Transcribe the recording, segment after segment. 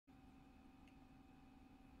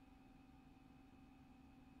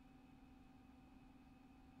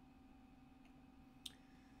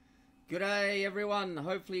G'day everyone,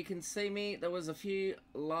 hopefully you can see me. There was a few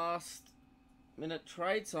last minute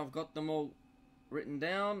trades, so I've got them all written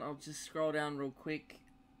down. I'll just scroll down real quick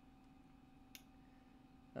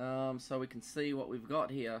so we can see what we've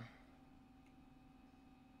got here.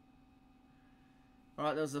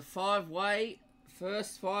 Alright, there was a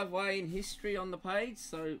first five-way in history on the page,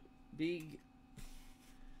 so big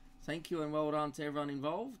thank you and well done to everyone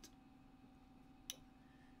involved.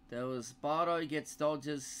 There was Bardo gets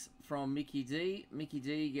Dodgers from Mickey D. Mickey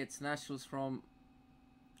D gets Nationals from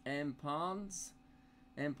M. Parnes.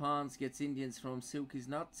 M. Parnes gets Indians from Silky's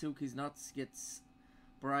Nuts. Silky's Nuts gets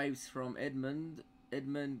Braves from Edmund.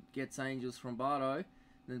 Edmund gets Angels from Bardo.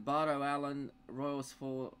 Then Bardo Allen, Royals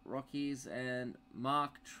for Rockies. And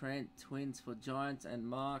Mark Trent, Twins for Giants. And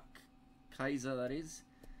Mark Kaiser, that is.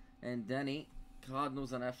 And Danny,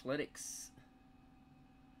 Cardinals and Athletics.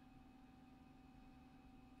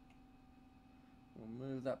 We'll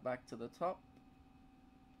move that back to the top.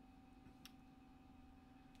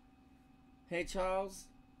 Hey Charles,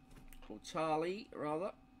 or Charlie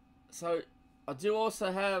rather. So I do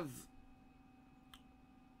also have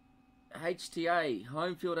HTA,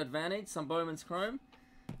 home field advantage, some Bowman's Chrome.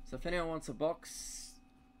 So if anyone wants a box,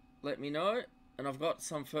 let me know. And I've got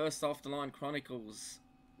some first off the line Chronicles.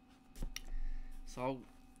 So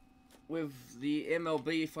with the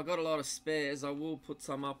MLB, if I got a lot of spares, I will put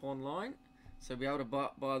some up online. So be able to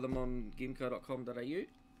buy them on gimko.com.au.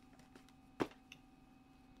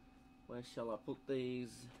 Where shall I put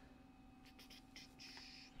these?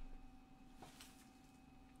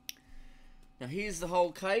 Now here's the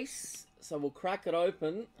whole case. So we'll crack it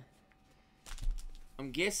open.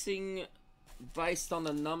 I'm guessing based on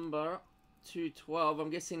the number 212,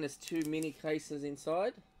 I'm guessing there's 2 mini cases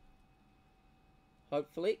inside.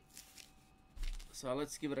 Hopefully. So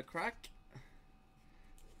let's give it a crack.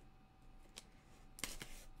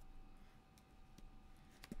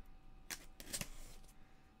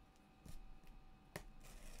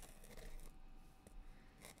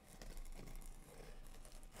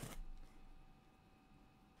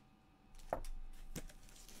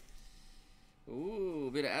 Ooh,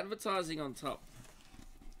 a bit of advertising on top.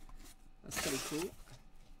 That's pretty cool.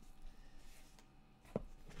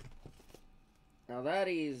 Now that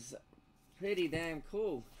is pretty damn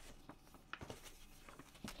cool.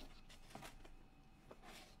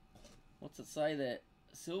 What's it say there?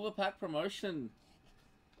 Silver pack promotion.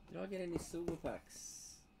 Did I get any silver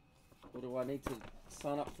packs? Or do I need to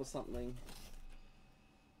sign up for something?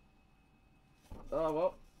 Oh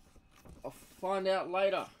well, I'll find out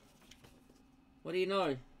later. What do you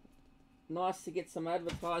know? Nice to get some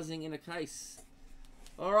advertising in a case.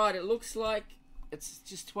 Alright, it looks like it's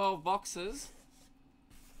just 12 boxes.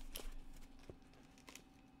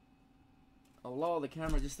 I'll lower the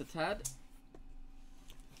camera just a tad.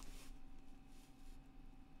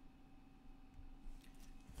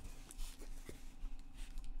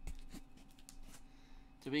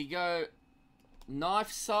 Do we go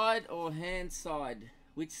knife side or hand side?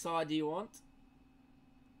 Which side do you want?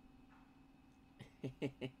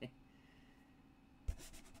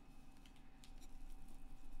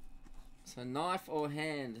 So knife or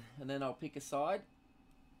hand, and then I'll pick a side.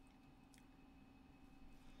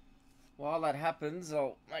 While that happens,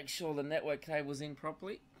 I'll make sure the network cable's in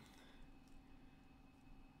properly.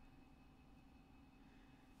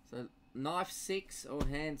 So knife 6 or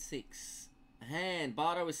hand 6? Hand.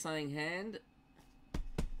 Bardo was saying hand.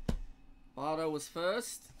 Bardo was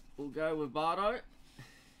first. We'll go with Bardo.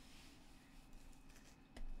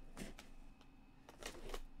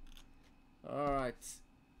 Alright.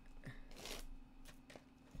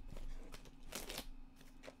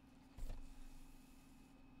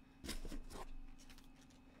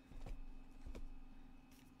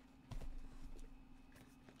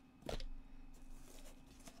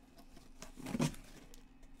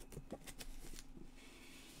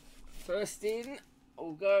 First in,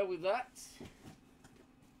 I'll go with that.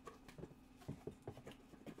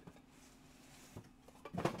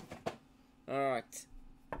 Alright.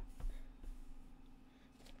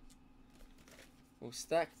 We'll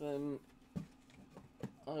stack them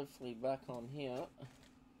hopefully back on here.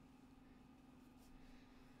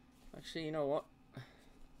 Actually, you know what?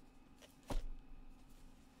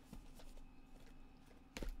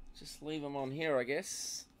 Just leave them on here, I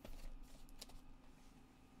guess.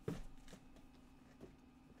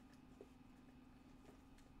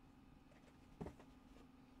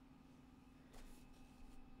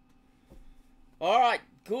 Alright,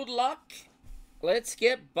 good luck. Let's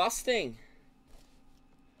get busting.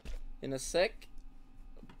 In a sec.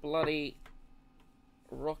 Bloody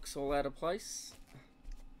rocks all out of place.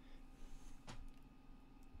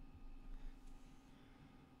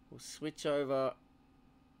 We'll switch over.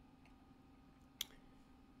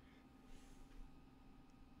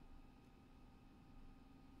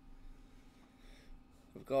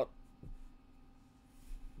 We've got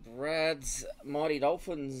Brad's Mighty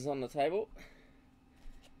Dolphins on the table.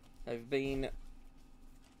 They've been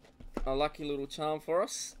a lucky little charm for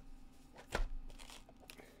us.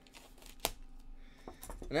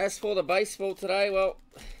 And as for the baseball today, well,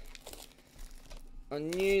 I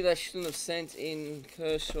knew they shouldn't have sent in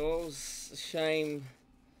Kershaw. It was a shame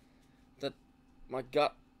that my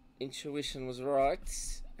gut intuition was right.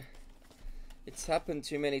 It's happened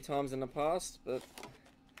too many times in the past, but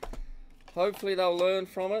hopefully they'll learn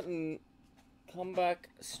from it and come back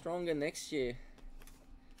stronger next year.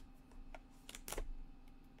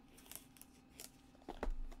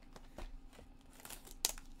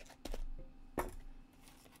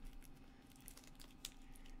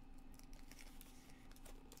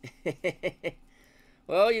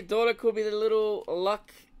 Well, your daughter could be the little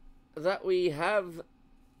luck that we have.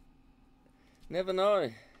 Never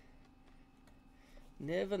know.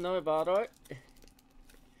 Never know, Bardo. It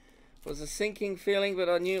was a sinking feeling, but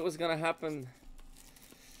I knew it was going to happen.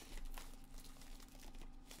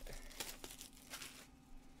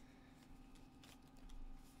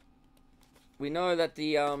 We know that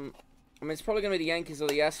the, I mean, it's probably going to be the Yankees or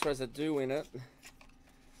the Astros that do win it.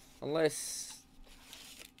 Unless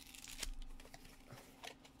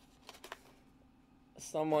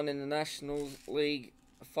someone in the National League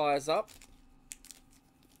fires up.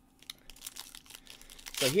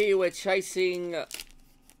 So here we're chasing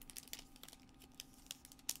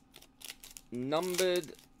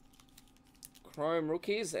numbered chrome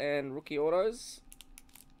rookies and rookie autos.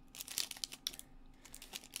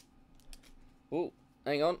 Oh,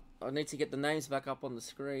 hang on. I need to get the names back up on the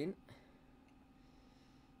screen.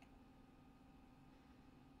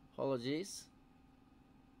 Apologies.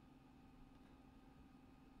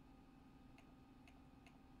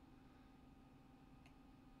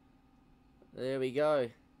 There we go.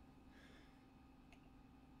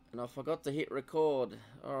 And I forgot to hit record.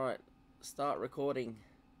 Alright, start recording.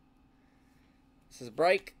 This is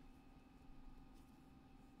break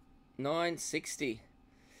 960.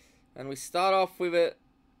 And we start off with it.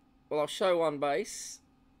 Well, I'll show one base.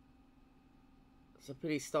 It's a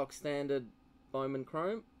pretty stock standard Bowman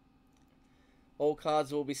Chrome. All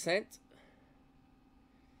cards will be sent.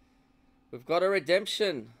 We've got a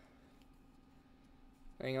redemption.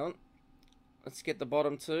 Hang on. Let's get the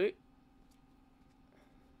bottom two.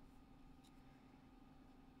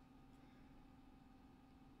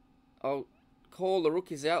 I'll call the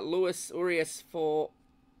rookies out. Luis Urias for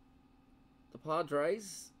the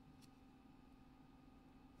Padres.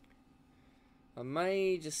 I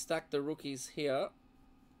may just stack the rookies here.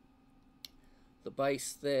 The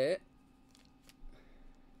base there.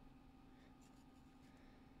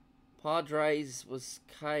 Padres was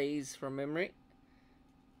K's from memory.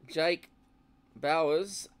 Jake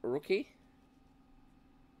Bowers, rookie.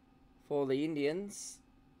 For the Indians,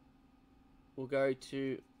 we'll go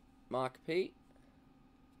to Mark P.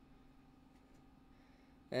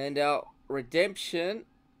 And our redemption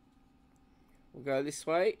will go this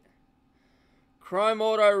way. Chrome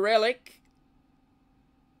Auto Relic.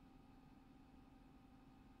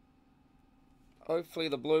 Hopefully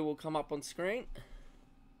the blue will come up on screen.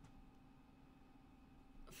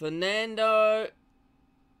 Fernando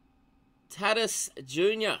Tatis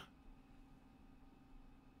Jr.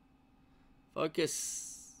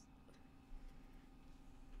 Focus.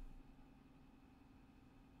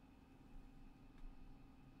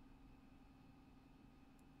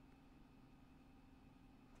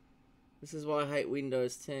 This is why I hate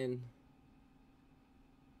Windows 10.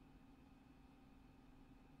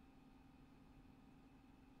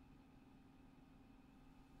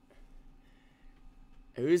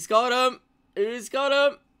 Who's got him? Who's got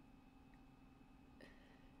him?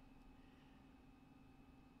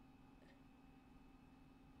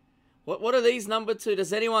 What are these numbered to?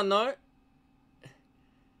 Does anyone know?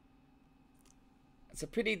 It's a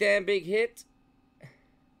pretty damn big hit.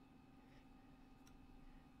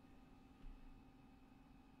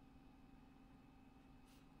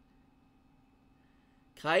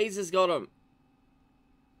 Kays has got him.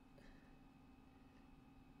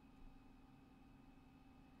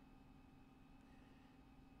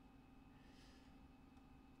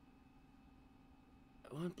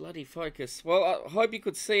 Won't bloody focus. Well, I hope you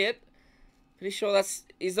could see it. Pretty sure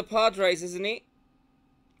is the Padres, isn't he?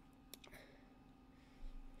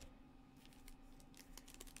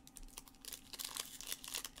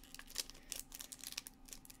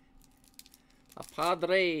 A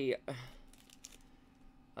Padre.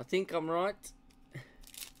 I think I'm right.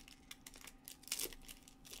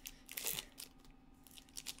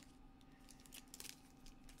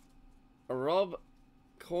 Rob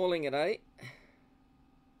calling it, eh?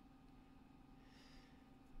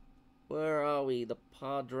 Where are we? The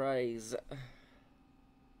Padres.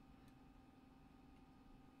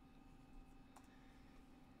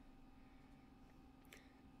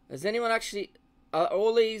 Has anyone actually... Are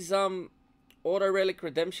all these auto relic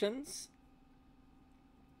redemptions?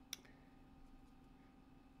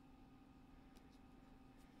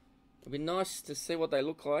 It'd be nice to see what they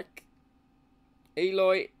look like.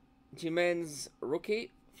 Eloy Jimenez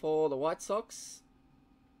rookie for the White Sox,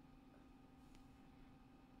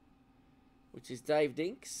 which is Dave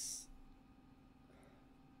Dinks.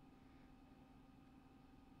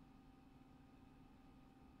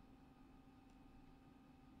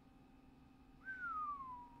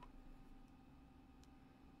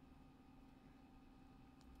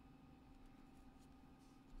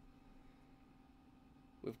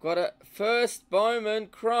 We've got a first Bowman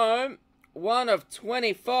Chrome, 1 of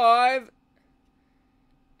 25.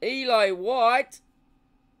 Eli White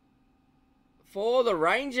for the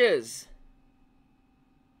Rangers.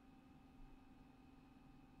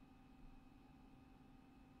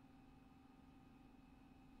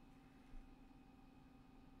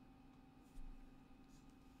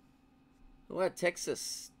 What about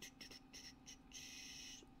Texas?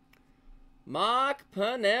 Mark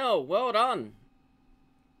Purnell, well done.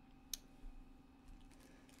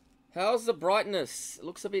 How's the brightness? It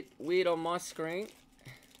looks a bit weird on my screen.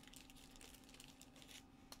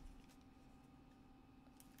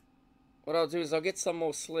 What I'll do is I'll get some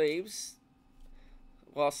more sleeves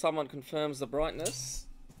while someone confirms the brightness.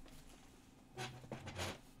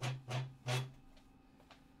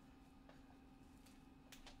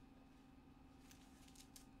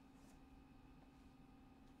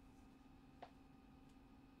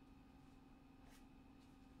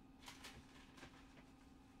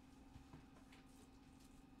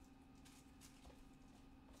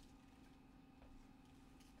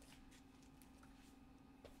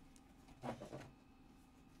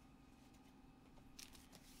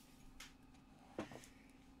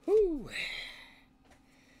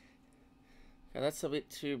 Okay, that's a bit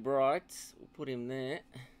too bright. We'll put him there.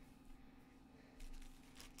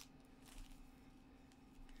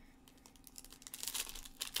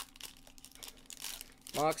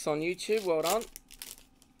 Mark's on YouTube, well done.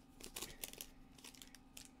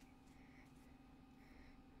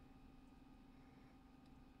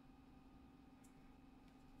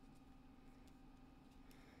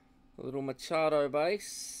 A little Machado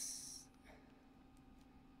base.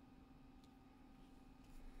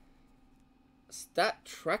 Stat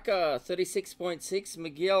Tracker 36.6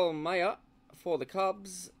 Miguel Maya for the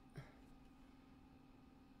Cubs.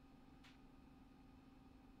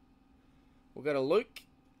 We'll go to Luke.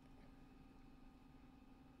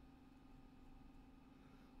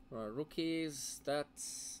 Right, rookies,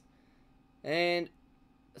 stats. And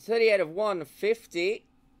 38 of 150.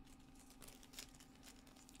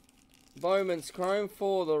 Bowman's Chrome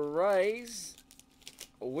for the Rays.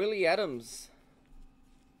 Willie Adams.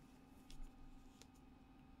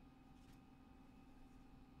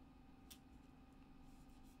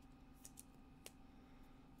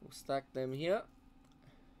 We'll stack them here.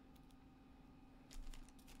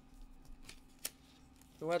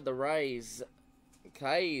 Who had the Rays?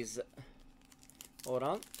 K's. Hold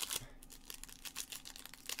on.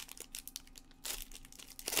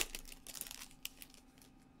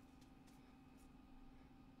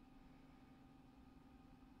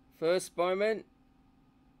 First Bowman,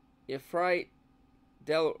 Efrain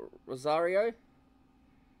Del Rosario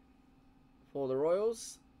for the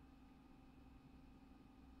Royals.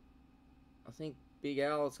 I think Big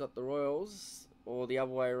Al's got the Royals, or the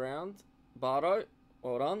other way around. Bardo,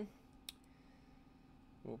 well done.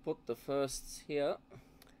 We'll put the firsts here.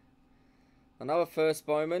 Another first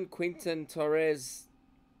Bowman, Quinton Torres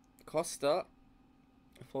Costa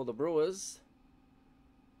for the Brewers.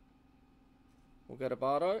 We'll go to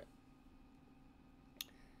Bardo.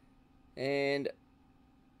 And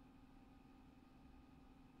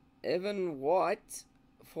Evan White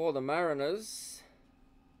for the Mariners.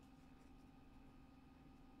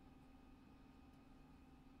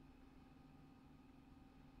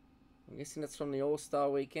 I'm guessing that's from the All-Star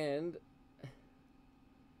weekend.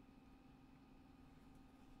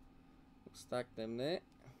 We'll stack them there.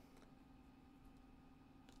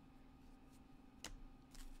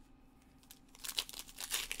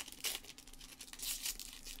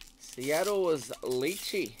 Seattle was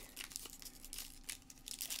Leachy.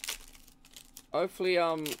 Hopefully,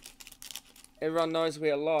 everyone knows we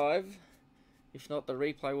are live. If not, the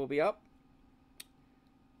replay will be up.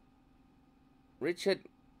 Richard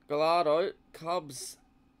Gallardo, Cubs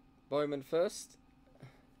Bowman first.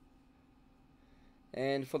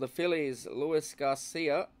 And for the Phillies, Luis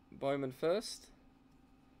Garcia, Bowman first.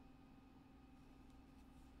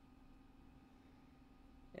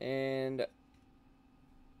 And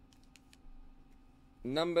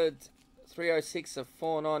numbered 306 of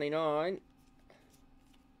 499,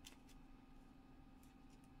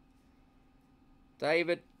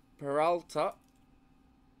 David Peralta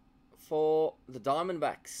for the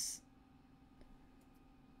Diamondbacks.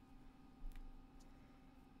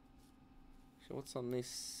 So what's on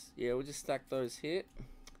this? Yeah, we'll just stack those here.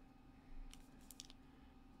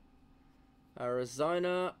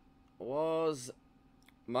 Arizona was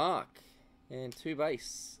Mark and 2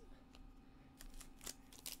 base.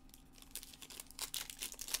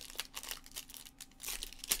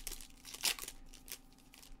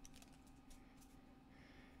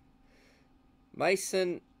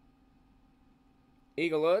 Mason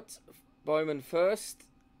Eaglert, Bowman first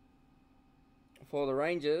for the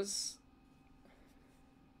Rangers.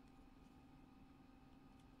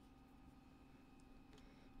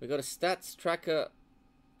 We got a stats tracker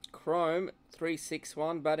Chrome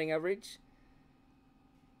 361 batting average.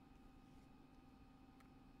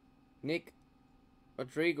 Nick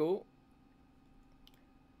Rodrigo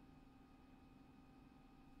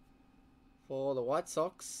for the White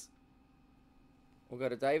Sox. We'll go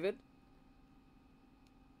to David.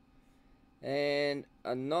 And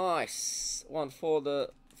a nice one for the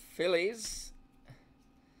Phillies.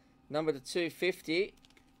 Number 250,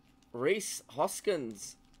 Rhys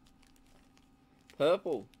Hoskins.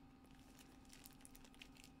 Purple.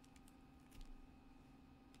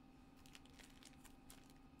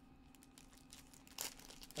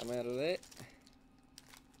 Come out of there.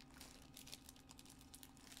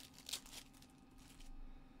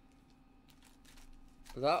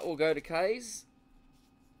 That will go to K's.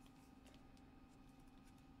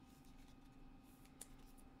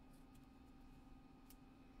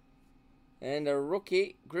 And a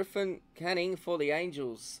rookie, Griffin Canning for the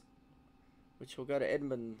Angels, which will go to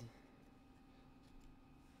Edmund.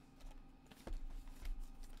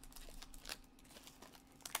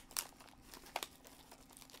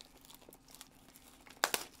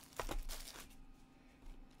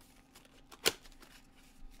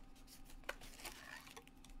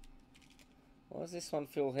 Why does this one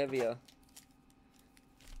feel heavier?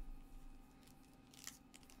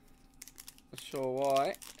 Not sure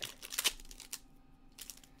why.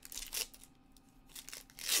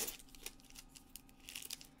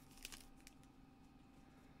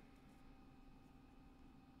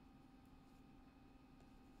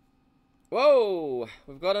 Whoa!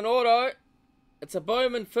 We've got an auto. It's a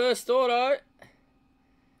Bowman first auto.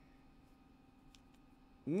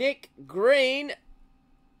 Nick Green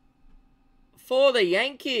for the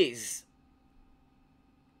Yankees.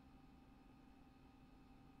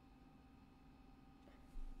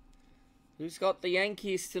 Who's got the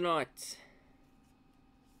Yankees tonight?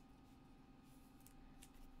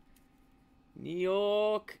 New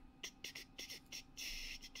York.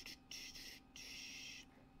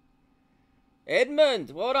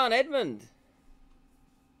 Edmund. Well done, Edmund.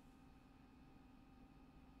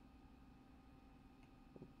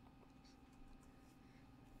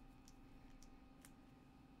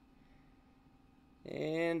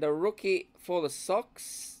 And a rookie for the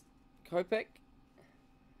Sox, Kopech.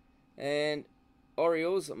 And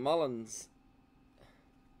Orioles, Mullins.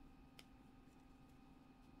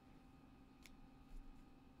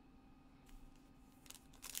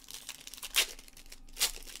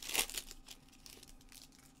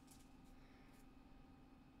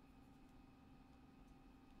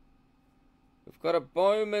 We've got a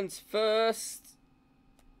Bowman's first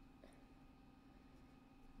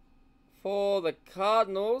for the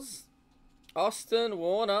Cardinals, Austin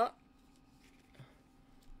Warner.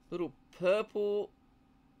 Little purple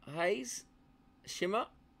haze shimmer.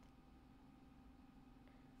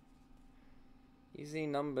 Is he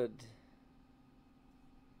numbered?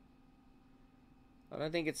 I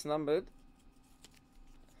don't think it's numbered.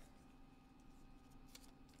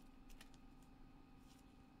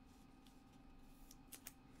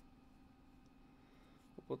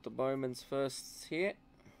 We'll put the Bowman's first here.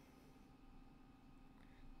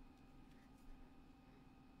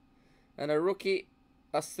 And a rookie,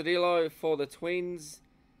 Astudillo for the Twins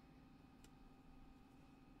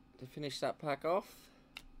to finish that pack off.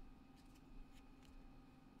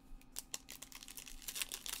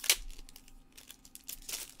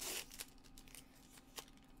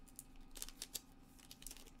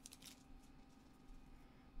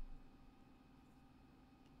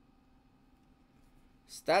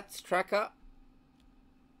 Stats tracker,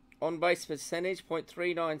 On base percentage,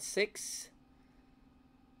 .396.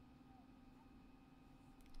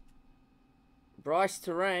 Bryce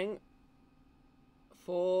Terang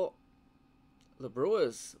for the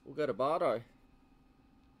Brewers. We'll go to Bardo.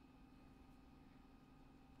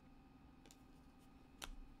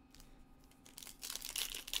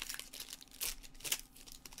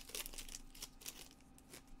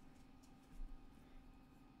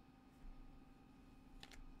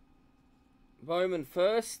 Bowman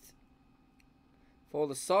first for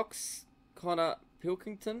the Sox, Connor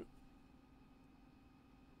Pilkington.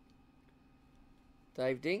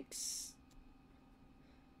 Dave Dinks.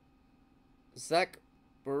 Zach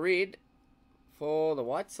Barid for the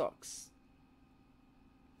White Sox.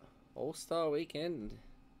 All-Star Weekend.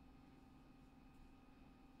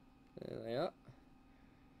 There they are.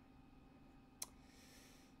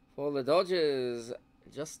 For the Dodgers,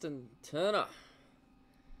 Justin Turner.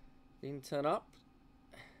 Didn't turn up.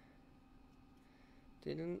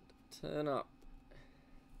 Didn't turn up.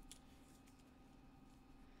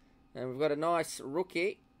 And we've got a nice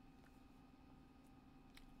rookie.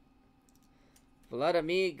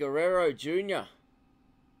 Vladimir Guerrero Jr.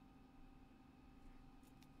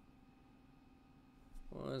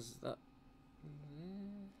 What is that?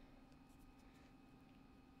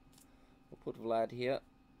 We'll put Vlad here.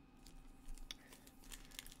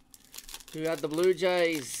 Who had the Blue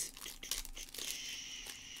Jays?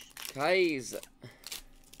 K's.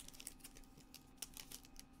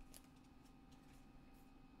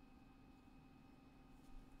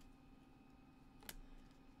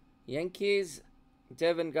 Yankees,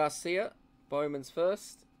 Devin Garcia, Bowman's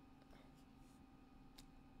first.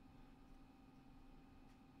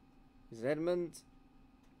 Zedmond,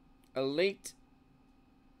 Elite,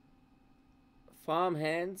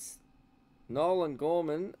 Farmhands, Nolan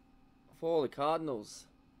Gorman for the Cardinals.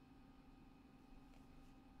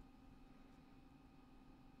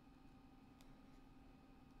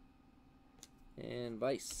 And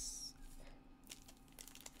base.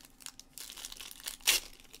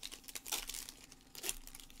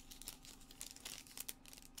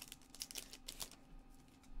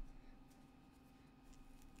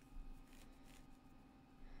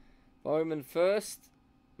 Bowman first,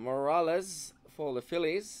 Morales for the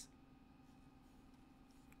Phillies.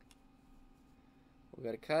 We've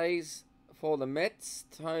got a K's for the Mets,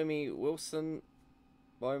 Tommy Wilson,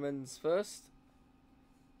 Bowman's first.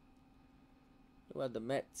 Who had the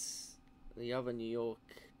Mets? The other New York.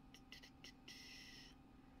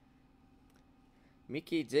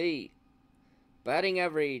 Mickey D. Batting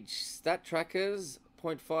average, stat trackers,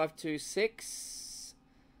 .526.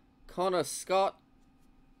 Connor Scott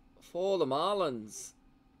for the Marlins.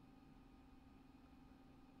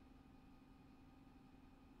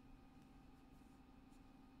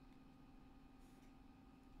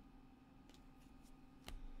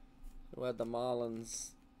 Who had the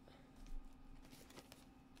Marlins?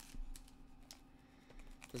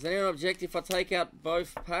 Does anyone object if I take out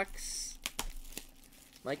both packs?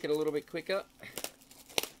 Make it a little bit quicker.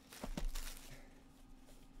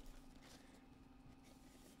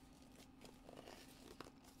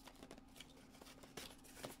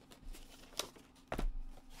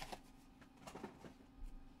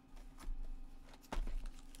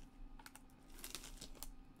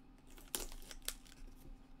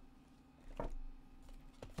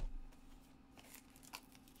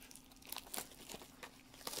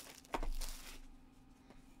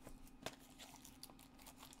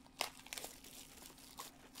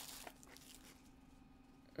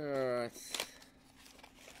 Alright.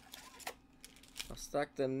 I'll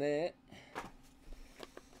stack them there.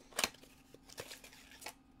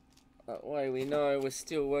 That way we know we're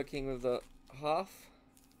still working with the half.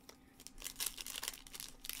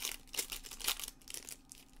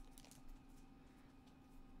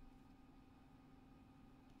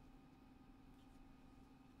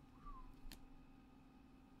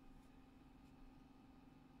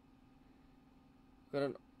 Got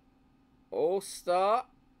an All-Star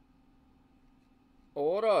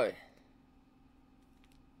Auto.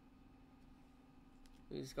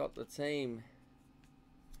 Who's got the team?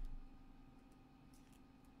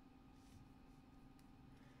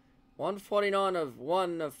 $149 of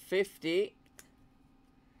 1 of 50.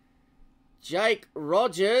 Jake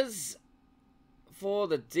Rogers for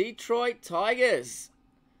the Detroit Tigers.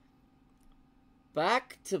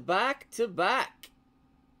 Back to back to back.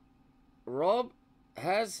 Rob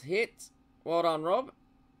has hit. Well done, Rob.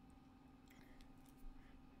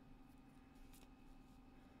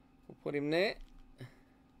 We'll put him there.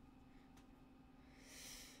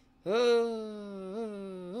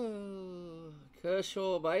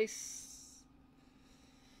 Kershaw base.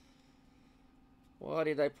 Why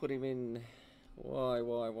did they put him in?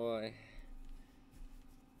 Why?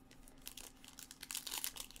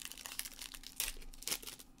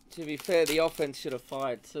 To be fair, the offense should have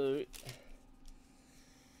fired too.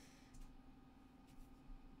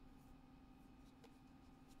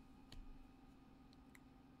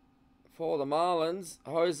 For the Marlins,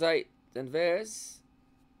 Jose Denvers.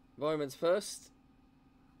 Bowman's first.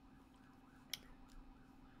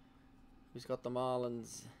 Who's got the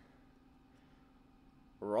Marlins?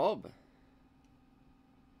 Rob.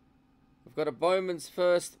 We've got a Bowman's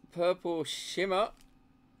first purple shimmer.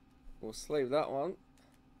 We'll sleeve that one.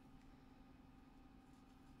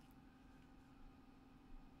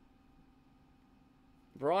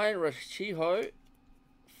 Brian Rachiho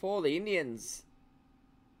for the Indians.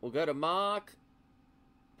 We'll go to Mark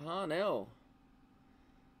Parnell.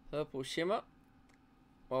 Purple shimmer.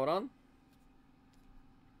 Well done.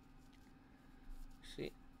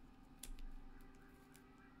 See.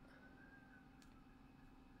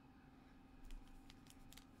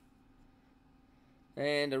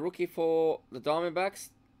 And a rookie for the Diamondbacks.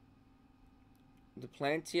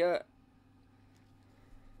 Duplantier.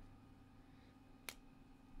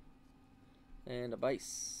 And a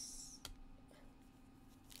base.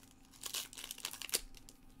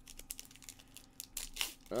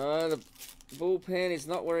 The bullpen is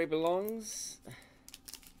not where he belongs.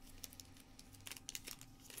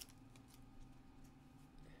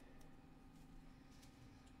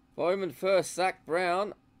 Bowman first, Zach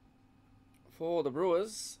Brown for the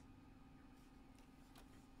Brewers.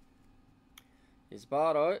 Is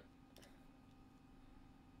Bardo.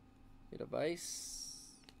 Hit a base.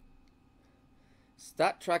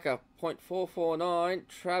 Stat tracker .449.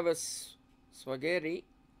 Travis Swaghetti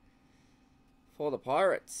for the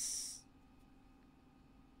Pirates.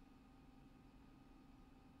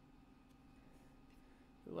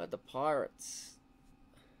 Who had the Pirates?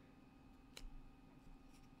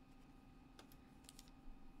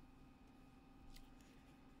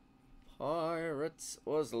 Pirates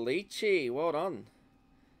was Leachy. Well done.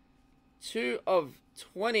 2 of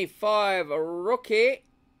 25. A rookie.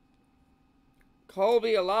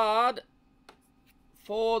 Colby Allard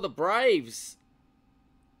for the Braves.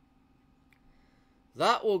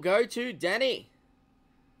 That will go to Danny.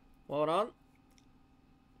 Well done.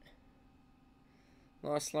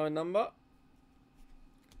 Nice low number.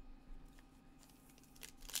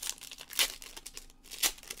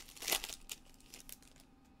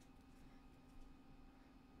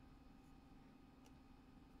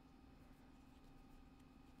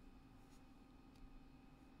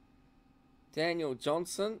 Daniel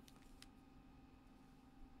Johnson.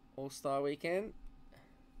 All-Star Weekend.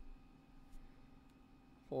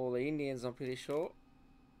 For the Indians, I'm pretty sure.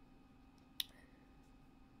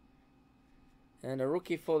 And a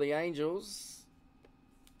rookie for the Angels.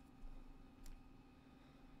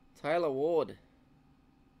 Taylor Ward.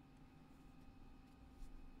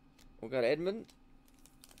 We've got Edmund.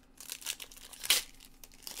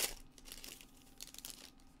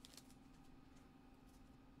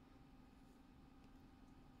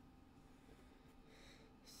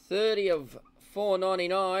 $30 of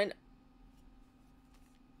 $4.99.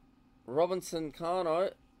 Robinson Cano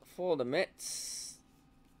for the Mets.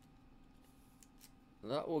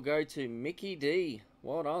 That will go to Mickey D.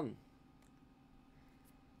 Well done.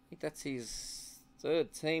 I think that's his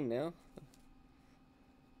 3rd team now.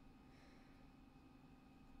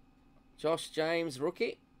 Josh James,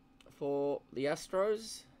 rookie for the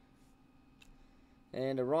Astros.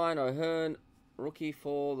 And a Ryan O'Hearn, rookie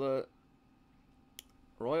for the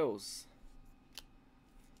Royals.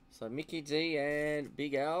 So Mickey D and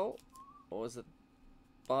Big Al. Or is it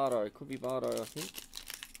Bardo? Could be Bardo, I think.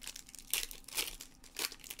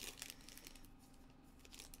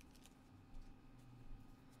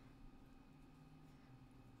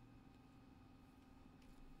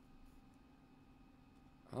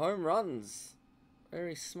 Home runs.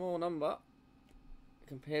 Very small number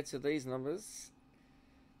compared to these numbers.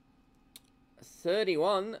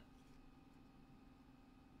 31.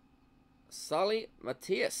 Sully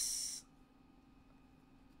Matias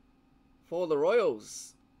for the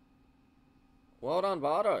Royals. Well done,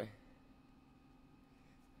 Bardo.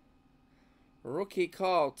 Rookie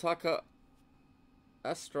Kyle Tucker,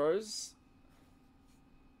 Astros.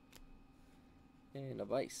 And a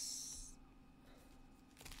base.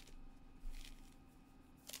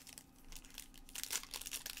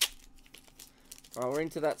 Alright, we're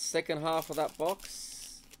into that second half of that box.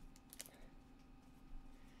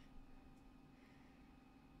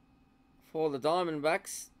 For the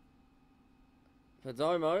Diamondbacks,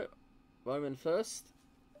 Perdomo, Bowman first.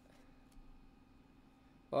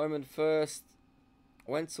 Bowman first,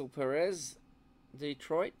 Wenzel Perez,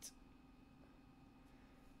 Detroit.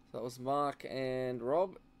 So that was Mark and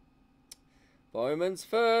Rob. Bowman's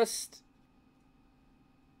first.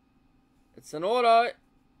 It's an auto.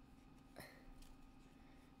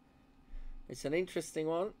 It's an interesting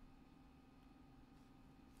one.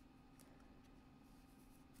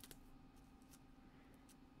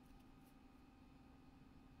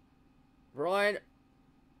 Ryan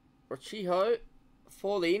Rochiho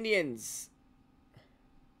for the Indians.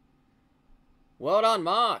 Well done,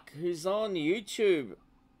 Mark, who's on YouTube.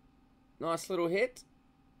 Nice little hit.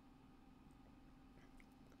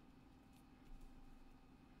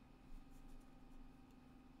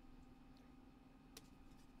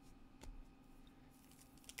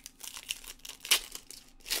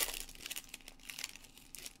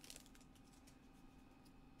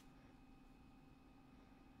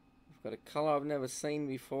 Got a colour I've never seen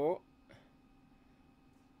before.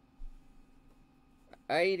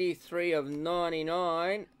 83 of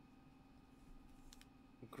 99.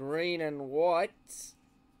 Green and white.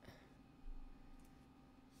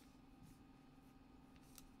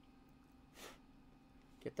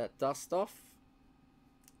 Get that dust off.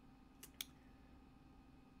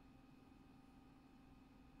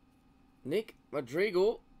 Nick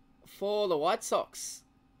Madrigal for the White Sox.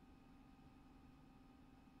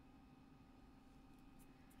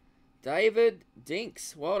 David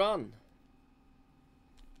Dinks, well done.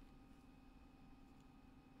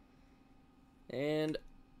 And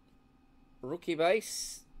rookie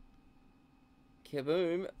base,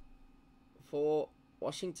 Kaboom for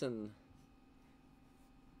Washington.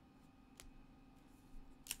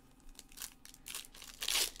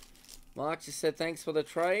 Mark just said thanks for the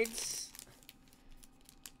trades.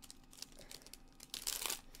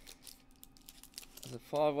 There's a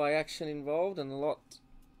five-way action involved and a lot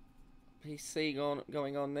PC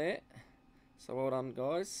going on there. So well done,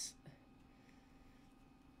 guys.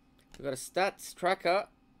 We've got a stats tracker.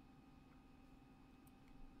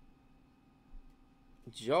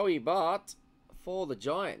 Joey Bart for the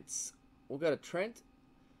Giants. We'll go to Trent.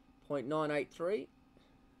 0.983.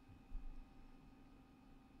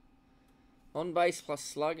 On base plus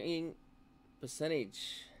slugging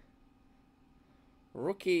percentage.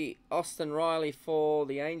 Rookie Austin Riley for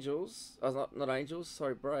the Angels. Not Angels,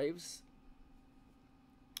 sorry, Braves.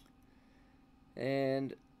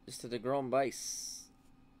 And just a DeGrom base.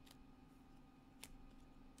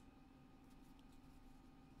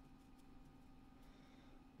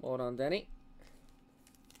 Well done, Danny.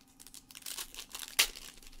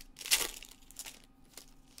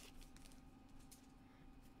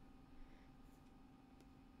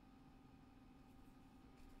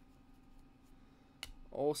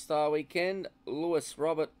 All-Star Weekend, Lewis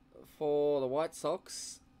Robert for the White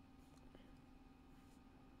Sox.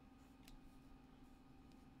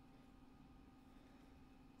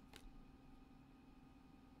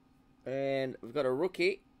 And we've got a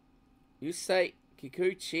rookie, Yusei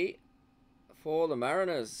Kikuchi for the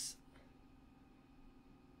Mariners.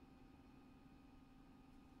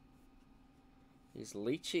 Here's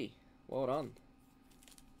Leachy. Well done.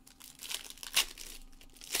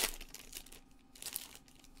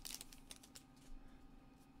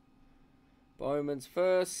 Bowman's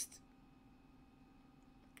first.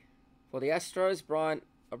 For the Astros, Brian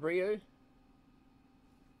Abreu.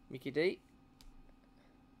 Mickey D.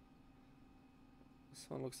 This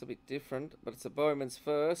one looks a bit different, but it's a Bowman's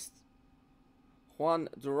first. Juan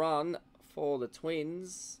Duran for the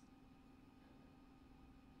Twins.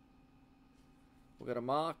 We've got a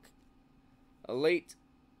Mark. Elite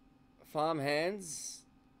Farmhands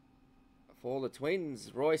for the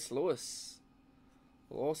Twins. Royce Lewis.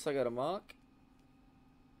 We'll also go to Mark.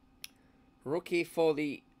 Rookie for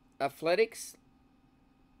the Athletics,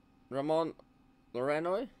 Ramon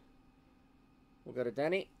Lorano. We'll go to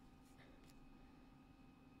Danny.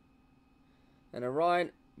 And a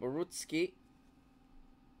Ryan Borutsky,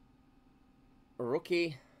 a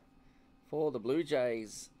rookie for the Blue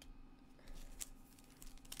Jays.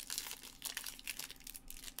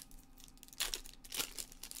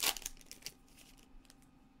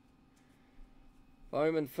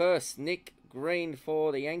 Bowman first, Nick Green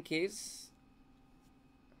for the Yankees.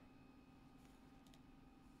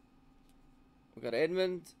 We've got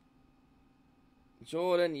Edmund,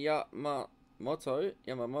 Jordan Yamamoto,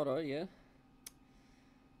 yeah,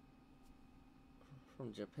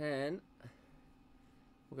 from Japan.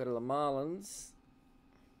 We've got a Marlins.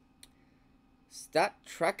 Stat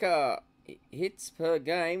tracker, hits per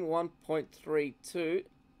game, 1.32.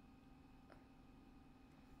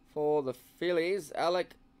 For the Phillies,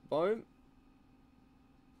 Alec Bohm.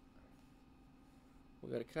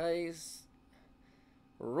 We've got a K's.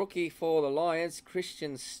 Rookie for the Lions,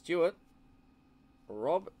 Christian Stewart.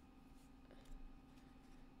 Rob.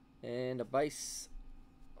 And a base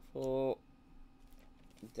for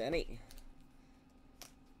Danny.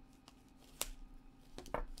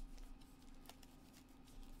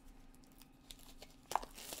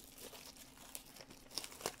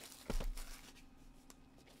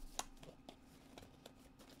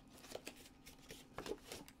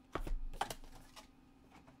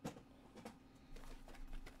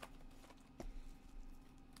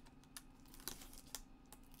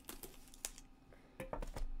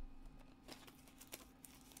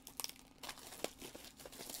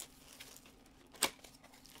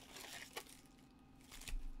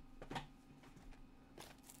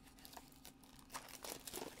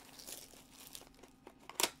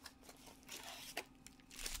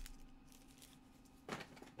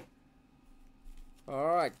 All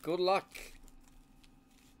right, good luck.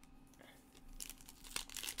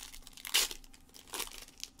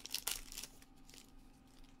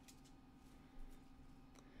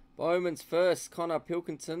 Bowman's first, Connor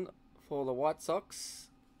Pilkington for the White Sox.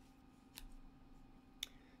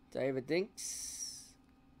 David Dinks.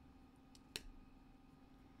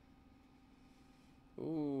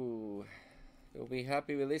 Ooh, you'll be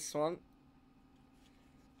happy with this one.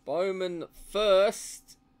 Bowman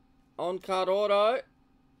first. On-card auto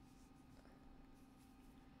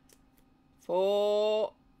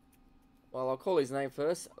for, well, I'll call his name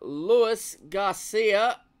first, Luis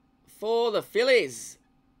Garcia for the Phillies.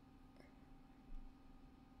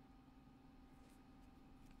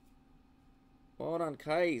 Well done,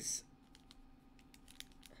 K's.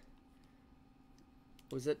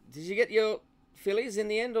 Was it, did you get your Phillies in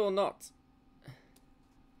the end or not?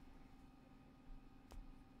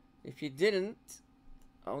 If you didn't,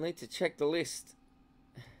 I'll need to check the list.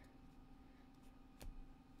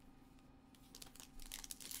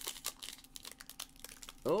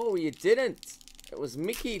 Oh, you didn't. It was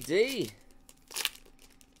Mickey D.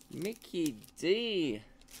 Mickey D.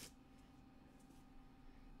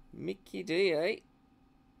 Mickey D, eh?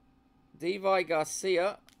 Devi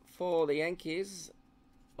Garcia for the Yankees.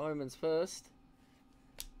 Bowman's first.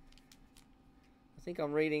 I think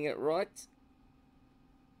I'm reading it right.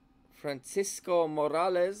 Francisco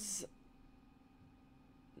Morales,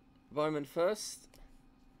 Bowman first.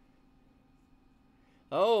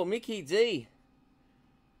 Oh, Mickey D.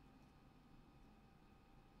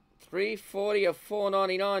 340 of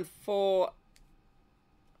 499 for.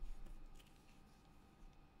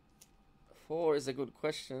 4 is a good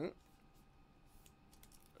question.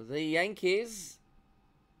 The Yankees.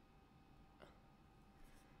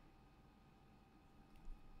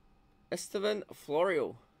 Estevan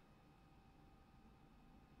Florial.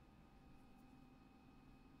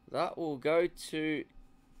 That will go to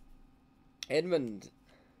Edmund.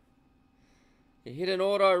 You hit an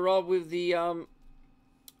auto, Rob, with the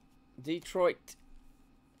Detroit.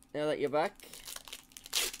 Now that you're back.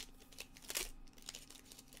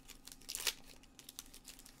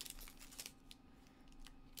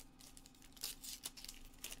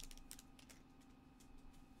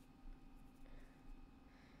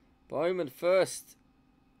 Bowman first.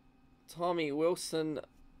 Tommy Wilson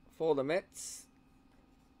for the Mets.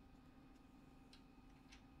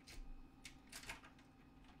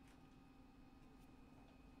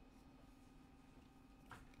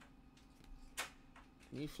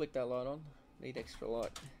 Can you flick that light on? Need extra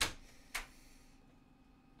light.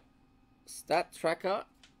 Stat tracker.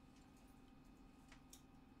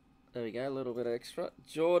 There we go, a little bit extra.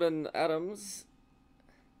 Jordan Adams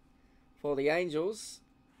for the Angels.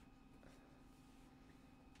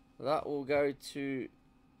 That will go to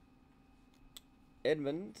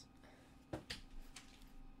Edmund.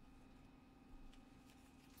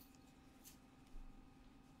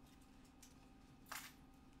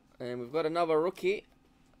 And we've got another rookie.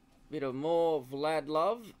 Bit of more Vlad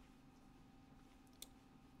love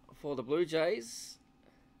for the Blue Jays.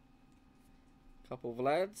 Couple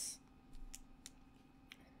Vlads.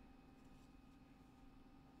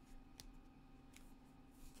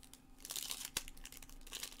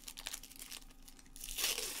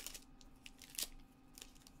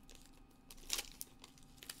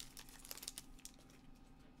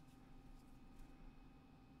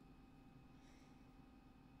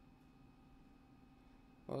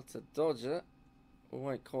 Well, it's a Dodger. We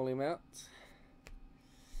won't call him out.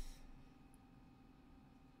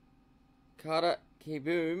 Carter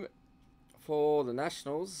Kieboom for the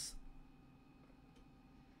Nationals.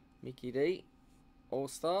 Mickey D,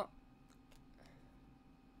 All-Star.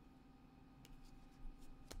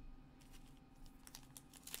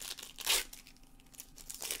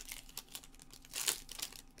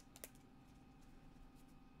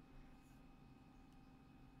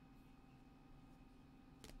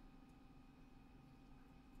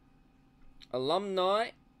 Alumni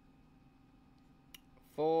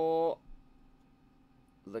for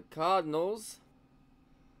the Cardinals,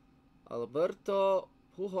 Alberto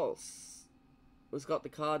Pujols. Who's got the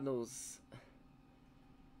Cardinals?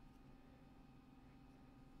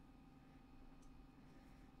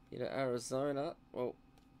 Arizona. Well,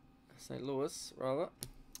 St. Louis, rather.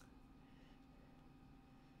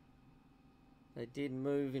 They did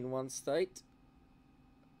move in one state.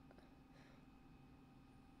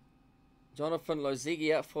 Jonathan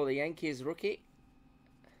Lozigia for the Yankees rookie.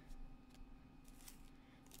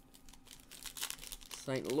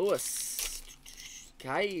 St. Louis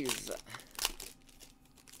K's.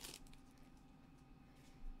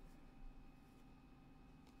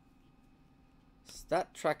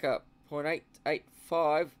 Stat tracker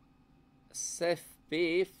 0.885. Seth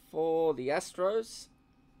Beer for the Astros.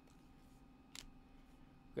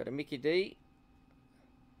 Got a Mickey D.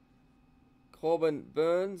 Corbin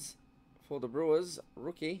Burns for the Brewers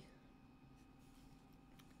rookie.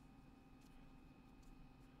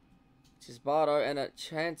 Chisbardo and a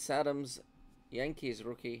Chance Adams Yankees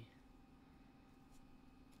rookie.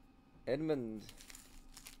 Edmund.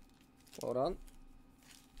 Well done.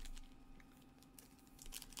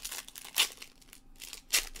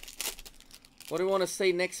 What do we want to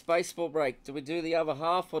see next baseball break? Do we do the other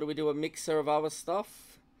half or do we do a mixer of other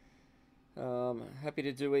stuff? Happy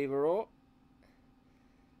to do either or.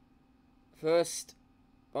 First,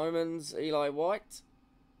 Bowman's Eli White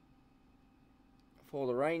for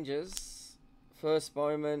the Rangers. First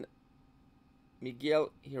Bowman,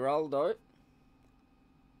 Miguel Giraldo.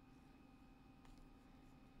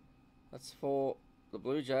 That's for the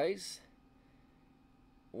Blue Jays.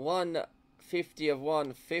 150 of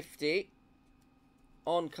 150.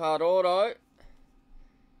 On card auto.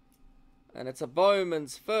 And it's a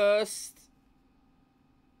Bowman's first.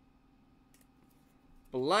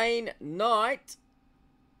 Blaine Knight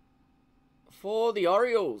for the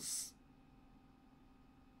Orioles.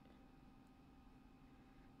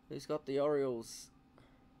 Who's got the Orioles?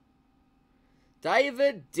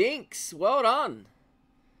 David Dinks. Well done.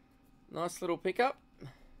 Nice little pickup.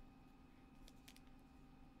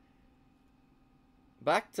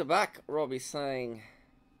 Back to back, Robbie's saying.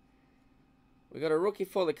 We got a rookie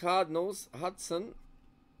for the Cardinals, Hudson.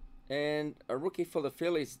 And a rookie for the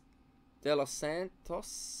Phillies, De Los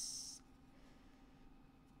Santos.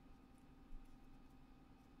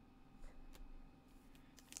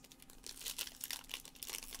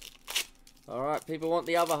 Alright, people want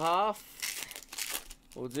the other half.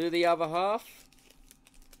 We'll do the other half.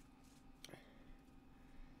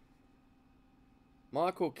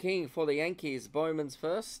 Michael King for the Yankees, Bowman's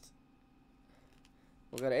first.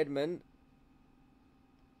 We've got Edmund.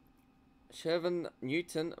 Chevin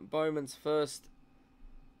Newton, Bowman's first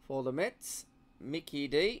for the Mets. Mickey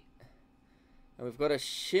D. And we've got a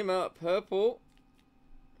shimmer purple.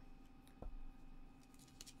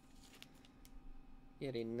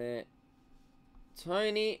 Get in there.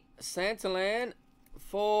 Tony Santalan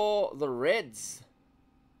for the Reds.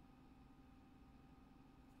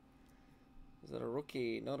 Is that a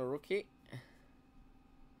rookie? Not a rookie.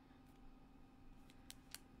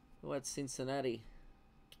 Who had Cincinnati?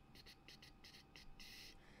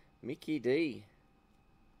 Mickey D.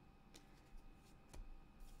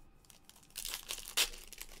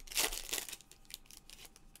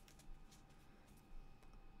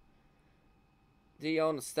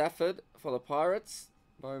 Dion Stafford for the Pirates.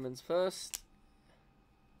 Bowman's first.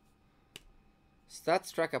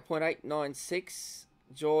 Stats tracker 0.896.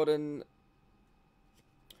 Jordan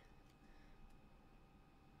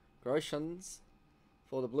Groshans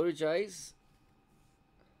for the Blue Jays.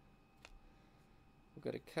 We've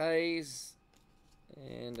got a K's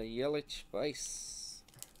and a Yelich base.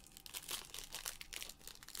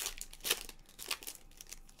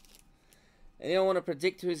 Anyone want to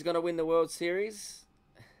predict who's going to win the World Series?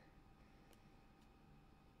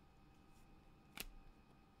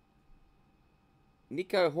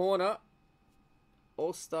 Nico Horner,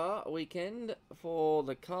 All-Star weekend for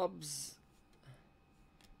the Cubs.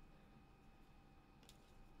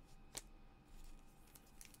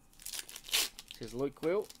 Here's Luke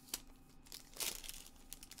Will.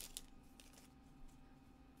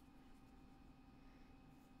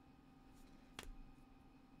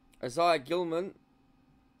 Isaiah Gilman,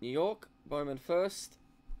 New York, Bowman first.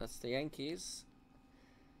 That's the Yankees.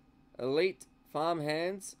 Elite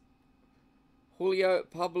Farmhands, Julio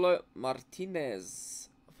Pablo Martinez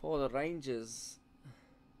for the Rangers.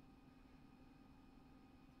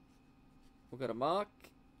 We've got a mark.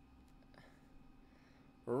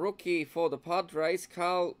 Rookie for the Padres,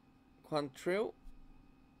 Carl Quantrill.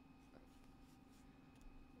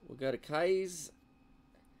 We'll go to K's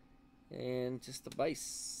and just the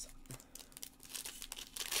base.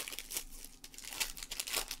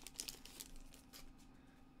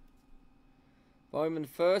 Bowman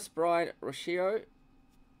first, Brian Rocio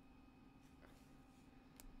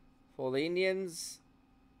for the Indians.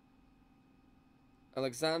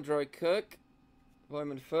 Alexandro Kirk,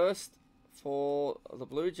 Bowman first for the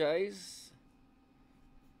Blue Jays.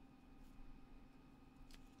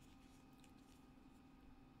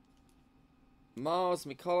 Miles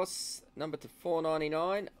Mikolas, number to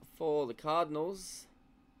 499 for the Cardinals.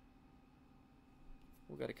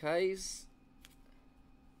 We'll go to K's.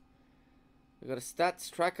 We've got a stats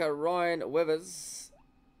tracker, Ryan Weathers,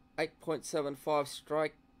 8.75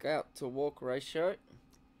 strikeout to walk ratio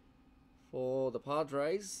for the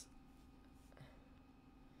Padres.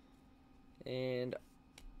 And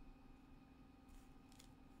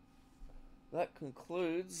that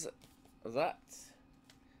concludes that.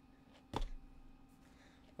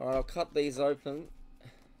 Alright, I'll cut these open.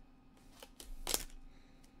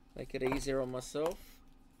 Make it easier on myself.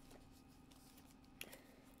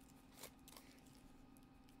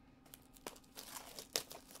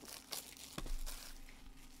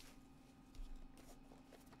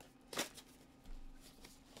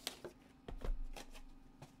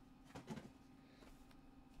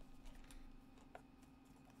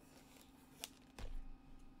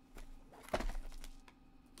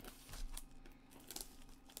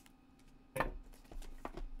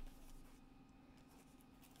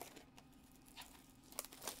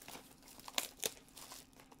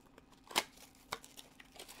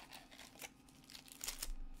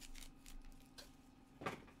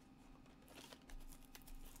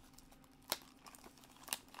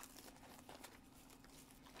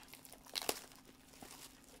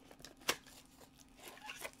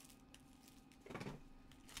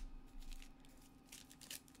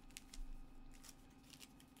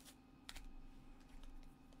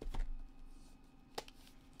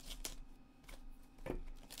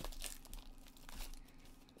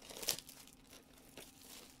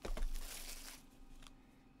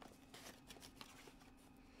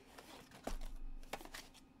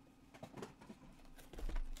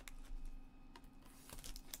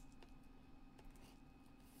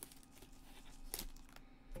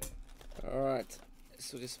 Alright,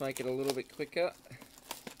 so we'll just make it a little bit quicker.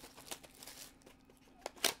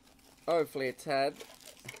 Hopefully a tad.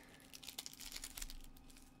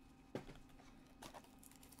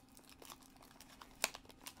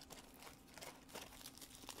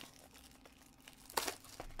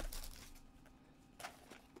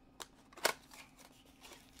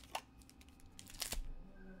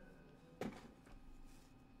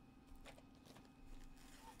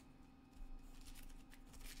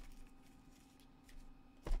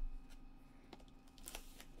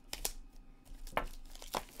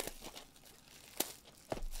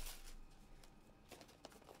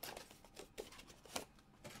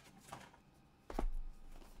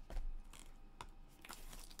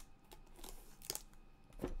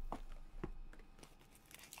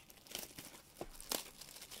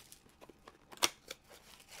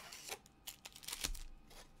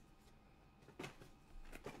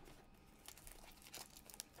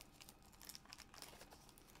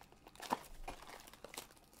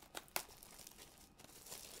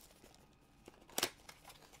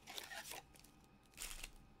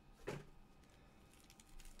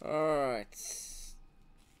 Alright.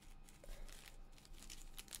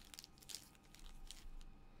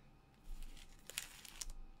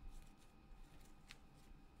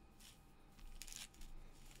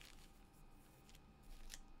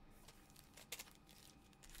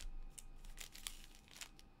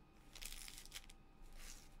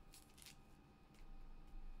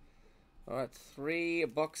 Alright, 3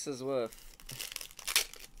 boxes worth.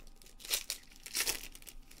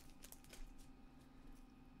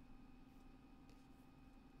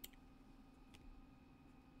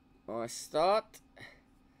 I start.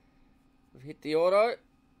 We've hit the auto.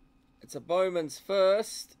 It's a Bowman's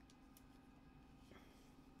first.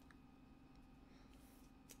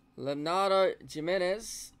 Leonardo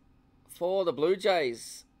Jimenez for the Blue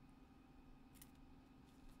Jays.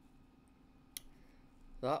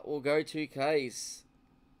 That will go 2Ks.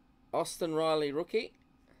 Austin Riley rookie.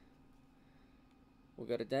 We'll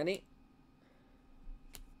go to Danny.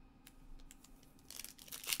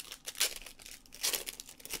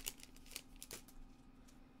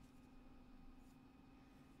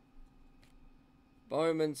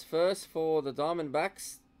 Bowman's first for the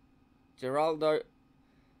Diamondbacks, Geraldo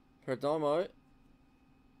Perdomo.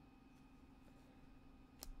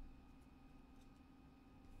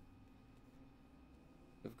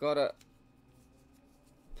 We've got a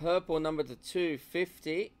purple number to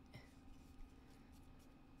 250.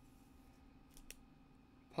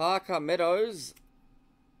 Parker Meadows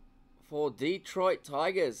for Detroit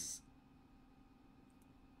Tigers.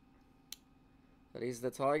 That is the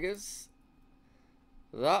Tigers.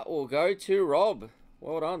 That will go to Rob.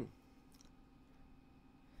 Well done.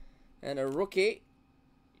 And a rookie,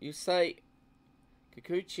 you say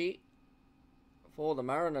Kikuchi for the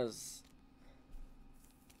Mariners,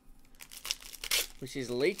 which is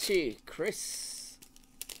Leachy, Chris.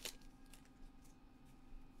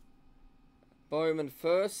 Bowman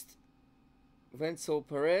first, Wenzel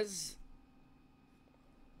Perez.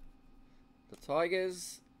 The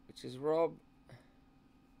Tigers, which is Rob.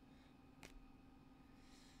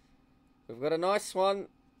 We've got a nice one.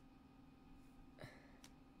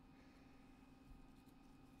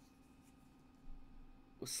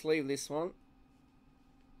 We'll sleeve this one.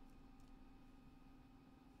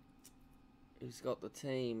 Who's got the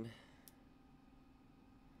team?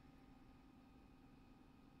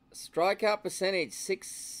 Strikeout percentage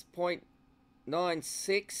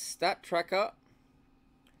 6.96. Stat tracker.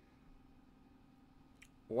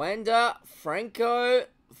 Wander Franco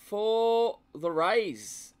for the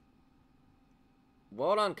Rays.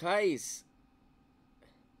 Well done, K's.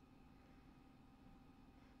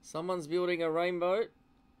 Someone's building a rainbow.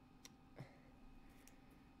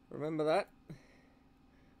 Remember that.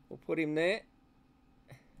 We'll put him there.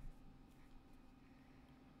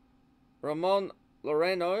 Ramon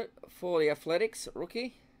Loreno for the Athletics,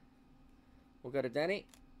 rookie. We'll go to Danny.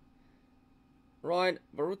 Ryan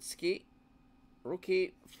Barutsky,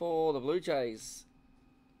 rookie for the Blue Jays.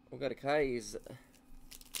 We'll go to K's.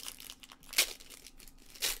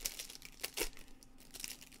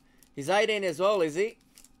 He's 18 as well, is he?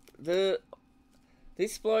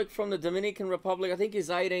 This bloke from the Dominican Republic, I think he's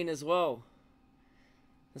 18 as well.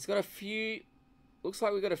 It's got a few. Looks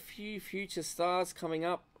like we've got a few future stars coming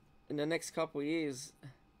up in the next couple of years.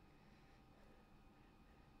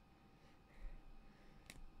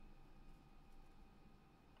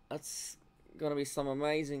 That's going to be some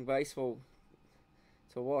amazing baseball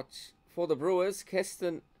to watch. For the Brewers,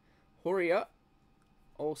 Keston Huria,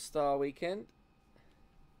 All-Star Weekend.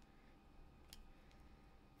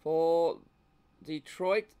 For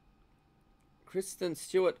Detroit, Kristen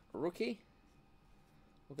Stewart, rookie.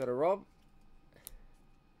 We'll go to Rob.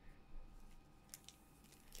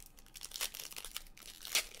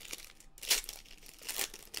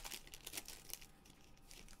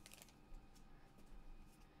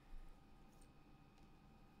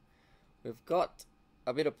 We've got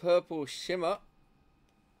a bit of purple shimmer.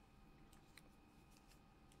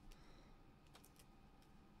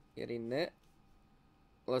 Get in there.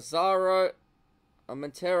 Lazaro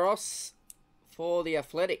Monteros for the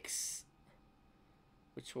Athletics,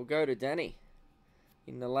 which will go to Danny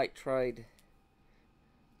in the late trade.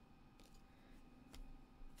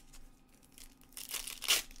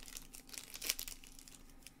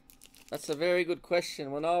 That's a very good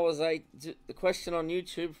question. When I was the question on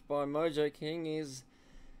YouTube by Mojo King is,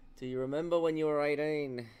 do you remember when you were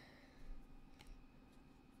 18?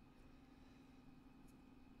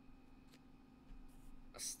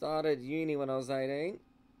 I started uni when I was 18.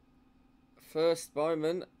 First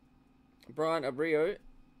Bowman, Brian Abreu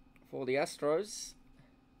for the Astros.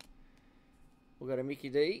 We'll go to Mickey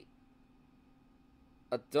D.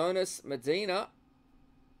 Adonis Medina,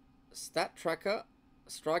 stat tracker,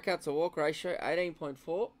 strikeout to walk ratio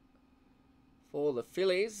 18.4 for the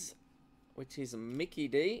Phillies, which is Mickey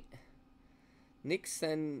D. Nick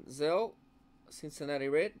Senzel, Cincinnati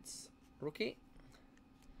Reds, rookie.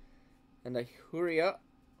 And a Huria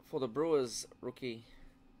for the Brewers, rookie.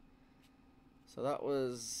 So that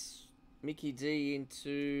was Mickey D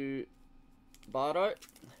into Bardo.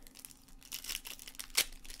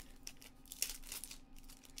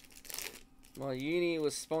 My uni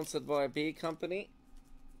was sponsored by a beer company.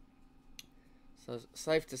 So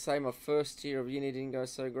safe to say my first year of uni didn't go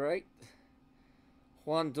so great.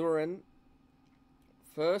 Juan Duran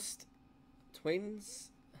first.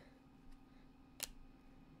 Twins,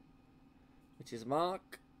 which is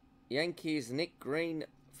Mark. Yankees, Nick Green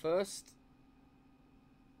first.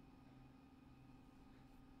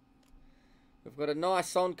 We've got a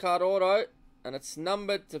nice on-card auto, and it's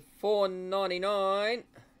numbered to 499.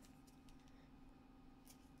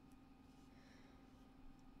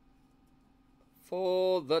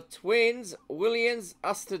 For the Twins, Williams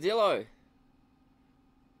Astudillo.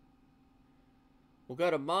 We'll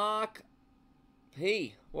go to Mark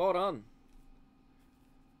P. Well done.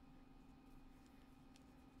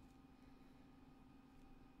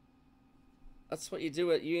 That's what you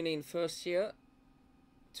do at uni in first year.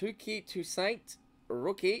 Tuki Toussaint,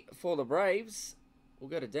 rookie for the Braves. We'll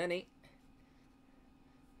go to Danny.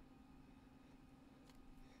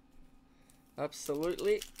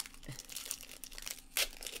 Absolutely.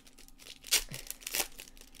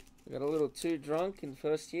 We got a little too drunk in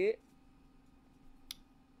first year.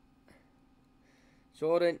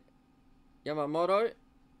 Jordan Yamamoto,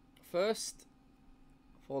 first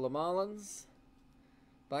for the Marlins.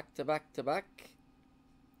 Back to back to back.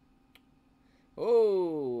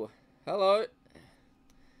 Oh, hello.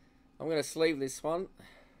 I'm going to sleeve this one.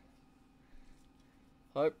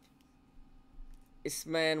 Hope this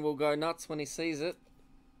man will go nuts when he sees it.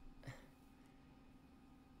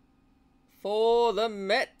 For the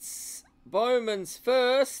Mets, Bowman's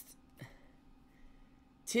first.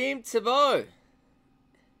 Tim Tebow.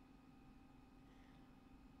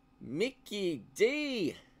 Mickey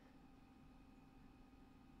D.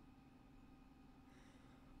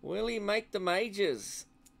 Will he make the majors?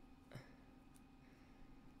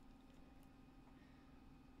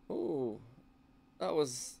 Ooh, that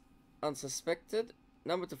was unsuspected.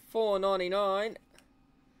 Number to 499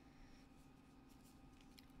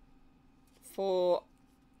 for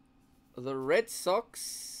the Red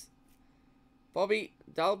Sox, Bobby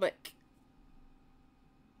Dalbec.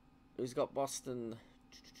 Who's got Boston?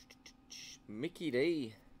 Mickey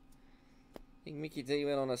D. I think Mickey D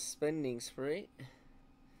went on a spending spree.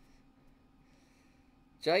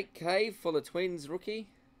 Jake Cave for the Twins, rookie.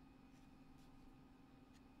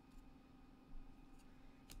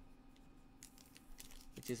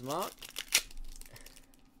 Which is Mark.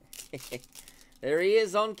 There he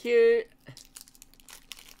is on cue.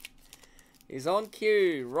 He's on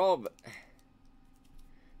cue, Rob.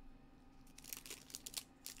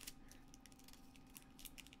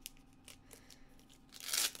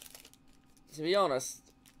 To be honest,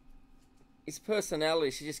 his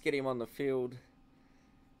personality should just get him on the field.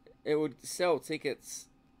 It would sell tickets.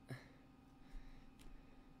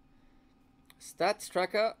 Stats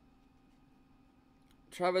tracker.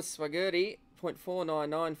 Travis Swaggerty,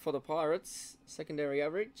 .499 for the Pirates. Secondary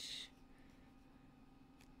average.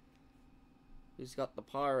 Who's got the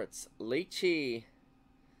Pirates? Leachy.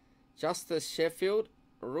 Justice Sheffield,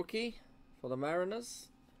 rookie for the Mariners.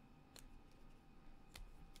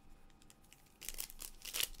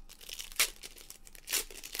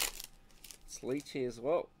 It's Leachy as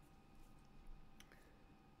well.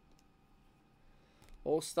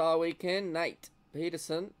 All-Star Weekend, Nate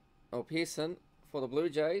Pearson for the Blue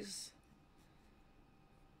Jays.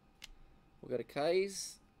 We'll go to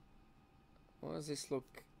K's. Why does this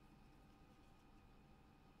look?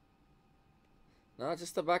 No,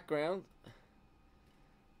 just the background.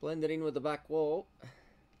 Blended in with the back wall.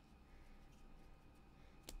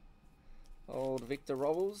 Old Victor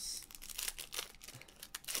Robles.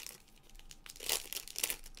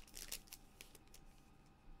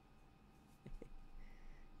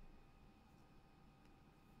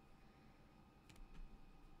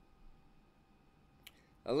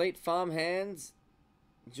 Elite Farmhands,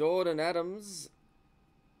 Jordan Adams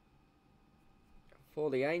for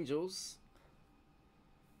the Angels.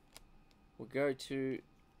 We'll go to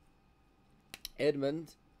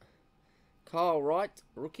Edmund. Kyle Wright,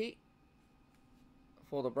 rookie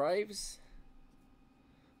for the Braves.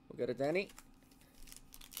 We'll go to Danny.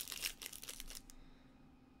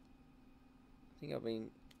 I think I've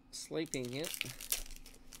been sleeping here.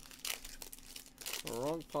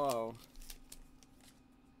 Wrong pile.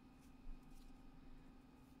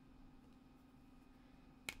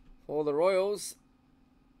 For the Royals,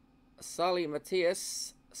 Sally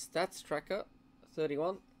Matias, stats tracker,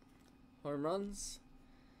 31 home runs.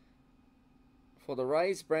 For the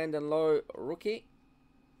Rays, Brandon Lowe, rookie.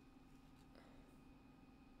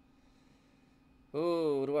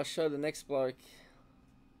 Oh, do I show the next bloke?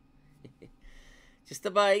 Just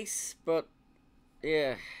a base, but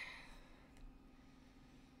yeah.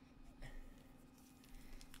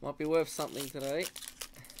 Might be worth something today.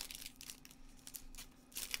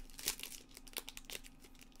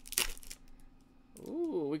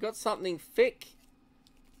 Ooh, we got something thick.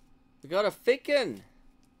 We got a thickin'.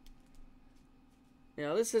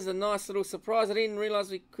 Now this is a nice little surprise. I didn't realise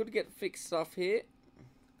we could get thick stuff here.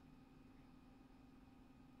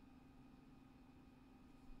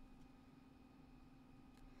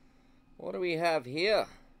 What do we have here?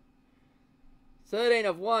 13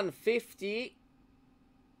 of 150.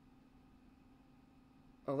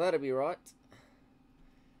 Oh, that'll be right.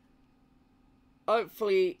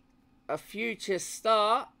 Hopefully a future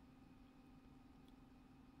star.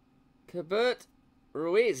 Keibert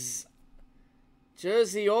Ruiz.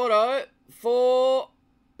 Jersey auto for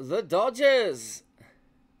the Dodgers.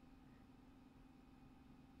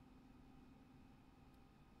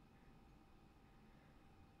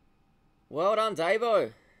 Well done,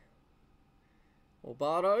 Davo. Or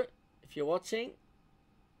Bardo, if you're watching.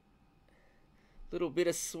 Little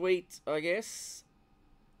bittersweet, I guess.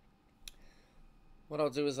 What I'll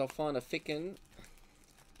do is I'll find a thicken.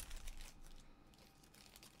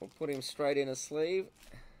 I'll put him straight in a sleeve.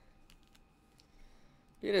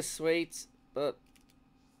 Bittersweet, but...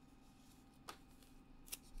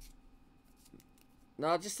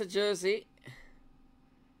 no, just a jersey.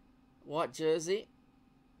 White jersey.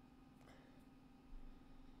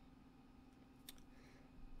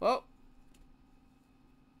 Well,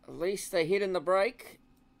 at least they hit in the break.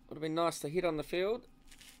 Would have been nice to hit on the field.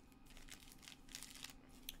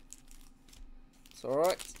 It's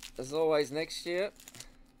alright, as always next year.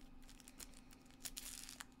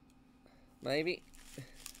 Maybe.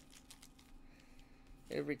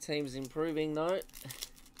 Every team's improving though.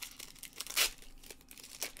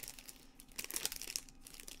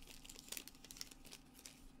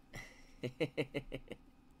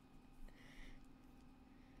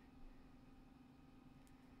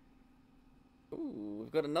 Ooh,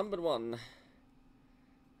 we've got a numbered one.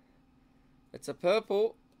 It's a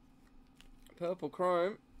purple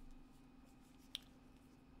chrome.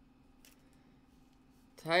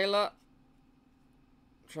 Taylor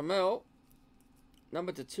Trammell,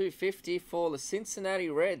 number to 250 for the Cincinnati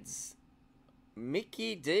Reds.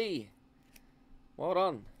 Mickey D. Well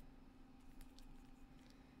done.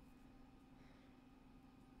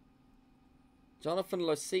 Jonathan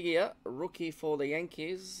Losiglia, rookie for the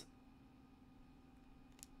Yankees.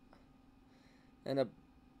 And a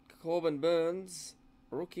Corbin Burns,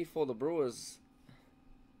 rookie for the Brewers.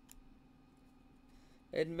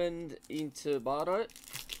 Edmund into Bardo.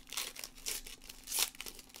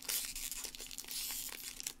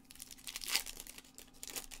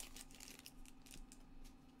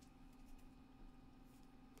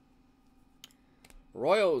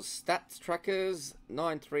 Royals Stats Trackers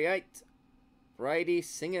 938. Brady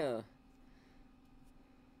Singer.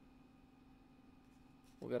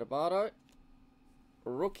 We'll go to Bardo.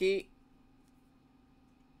 Rookie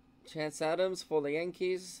Chance Adams for the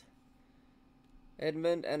Yankees.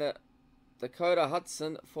 Edmund and a Dakota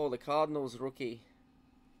Hudson for the Cardinals rookie.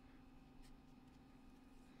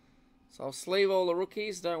 So I'll sleeve all the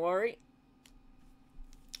rookies, don't worry.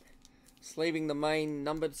 Sleeving the main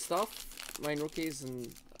numbered stuff, main rookies and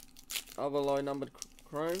other low numbered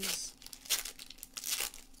chromes.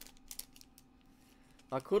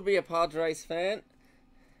 I could be a Padres fan.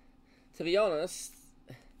 To be honest,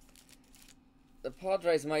 the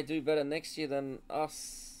Padres may do better next year than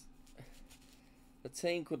us. The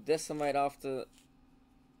team could decimate after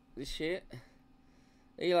this year.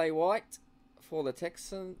 Eli White for the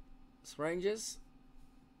Texans Rangers.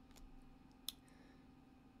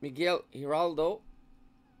 Miguel Giraldo,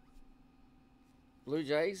 Blue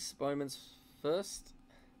Jays, Bowman's first.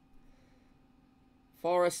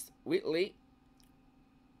 Forrest Whitley,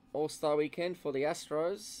 All-Star Weekend for the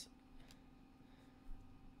Astros,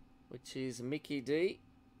 which is Mickey D.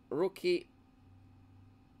 Rookie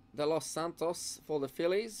De Los Santos for the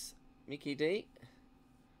Phillies, Mickey D.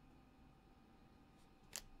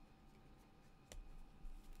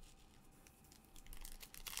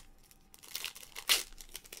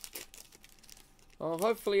 Oh,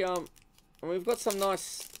 hopefully, we've got some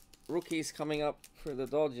nice rookies coming up for the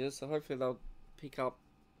Dodgers, so hopefully they'll pick up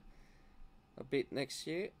a bit next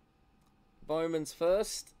year. Bowman's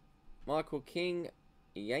first, Michael King,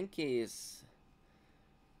 Yankees.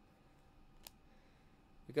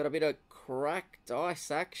 We've got a bit of cracked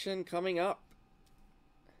ice action coming up.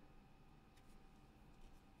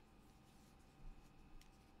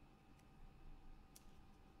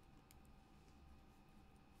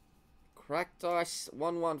 Cracked ice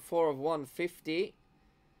 114 of 150.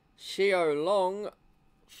 Shio Long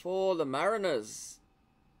for the Mariners.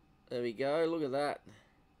 There we go. Look at that.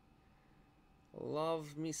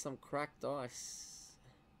 Love me some cracked ice.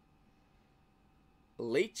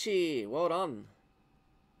 Leachy. Well done.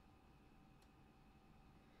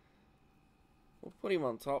 We'll put him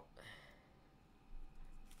on top.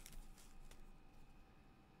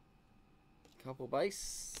 Couple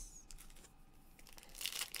base.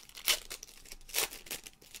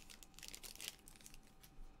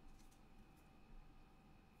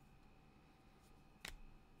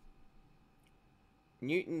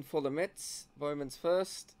 Newton for the Mets, Bowman's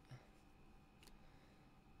first.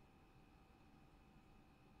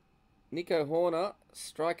 Nico Horner,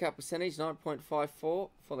 strikeout percentage 9.54 for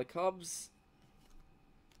the Cubs.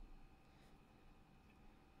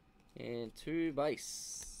 And 2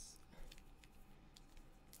 base.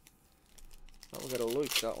 Oh, we've got a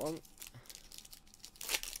Luke, that one.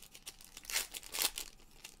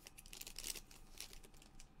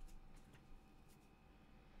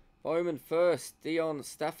 Bowman first, Dion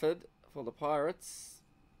Stafford for the Pirates.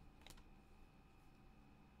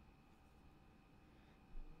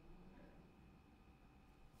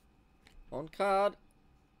 On card.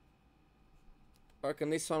 I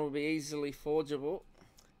reckon this one will be easily forgeable.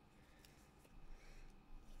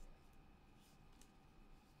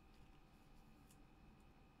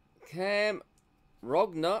 Cam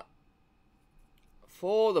Rogner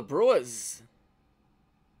for the Brewers.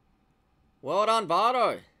 Well done,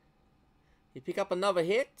 Bardo. You pick up another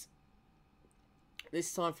hit.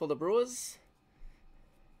 This time for the Brewers.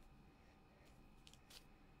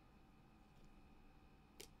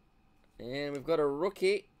 And we've got a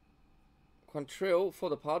rookie, Quantrill, for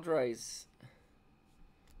the Padres.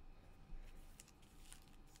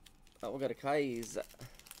 Oh, we've got a K's.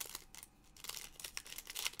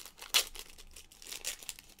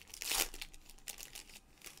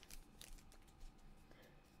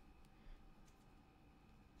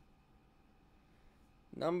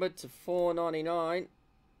 Numbered to 499.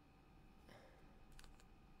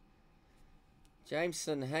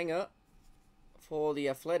 Jameson Hanger for the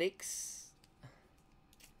Athletics.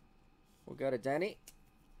 We'll go to Danny.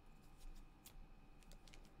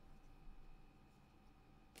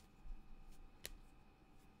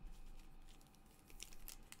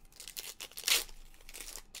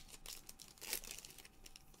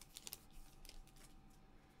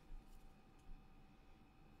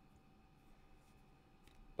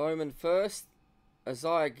 Bowman first,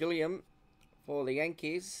 Isaiah Gilliam for the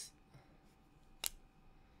Yankees.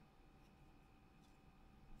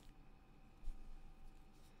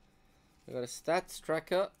 We've got a stats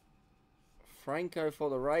tracker, Franco for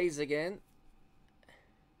the Rays again.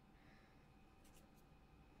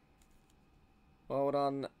 Well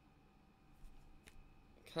done,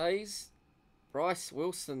 K's. Bryce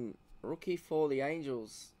Wilson, rookie for the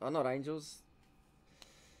Angels. Oh, not Angels.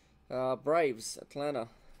 Braves, Atlanta.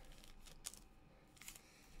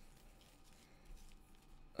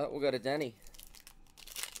 Oh, we'll go to Danny.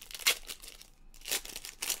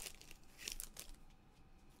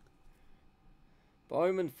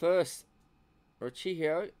 Bowman first,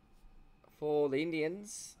 Rochihio for the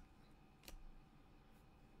Indians.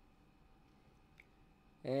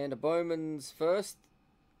 And a Bowman's first,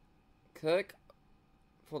 Kirk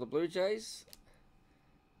for the Blue Jays.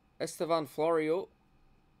 Estevan Florial,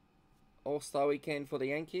 All-Star Weekend for the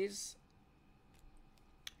Yankees.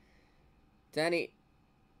 Danny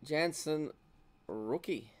Jansen,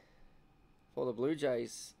 rookie for the Blue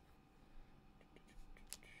Jays.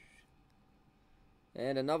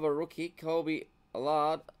 And another rookie, Colby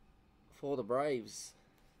Allard for the Braves.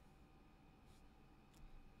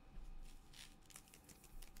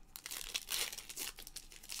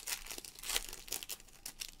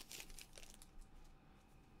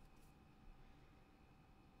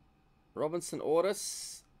 Robinson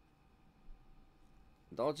Ortis,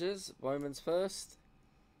 Dodgers, Bowman's first.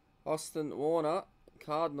 Austin Warner,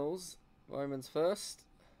 Cardinals, Bowman's first.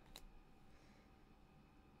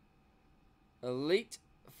 Elite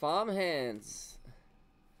Farmhands.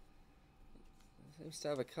 Seems to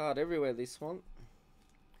have a card everywhere, this one.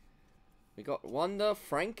 We got Wander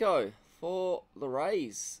Franco for the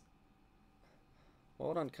Rays.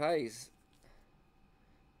 Well done, K's.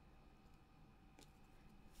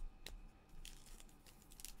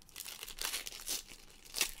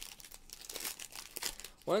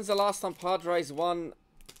 When's the last time Padres won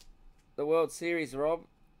the World Series, Rob?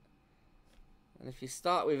 And if you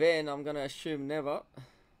start with N, I'm going to assume never.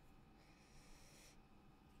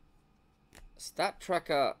 Stat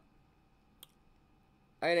Tracker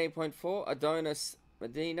 18.4, Adonis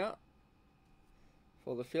Medina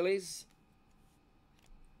for the Phillies.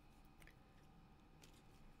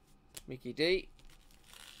 Mickey D.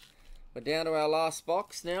 We're down to our last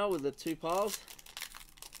box now with the two piles.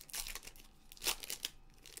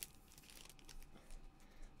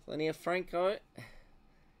 Plenty of Franco.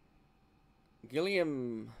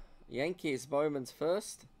 Gilliam, Yankees, Bowman's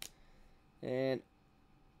first. And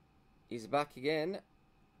he's back again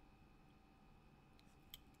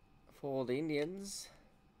for the Indians.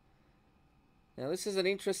 Now this is an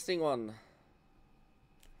interesting one.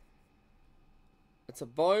 It's a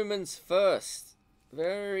Bowman's first.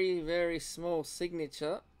 Very, very small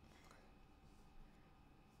signature.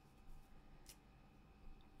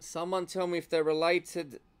 Someone tell me if they're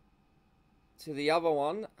related to the other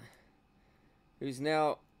one, who's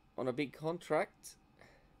now on a big contract.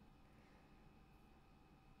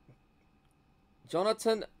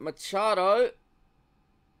 Jonathan Machado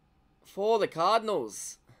for the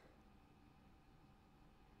Cardinals.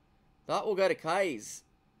 That will go to K's.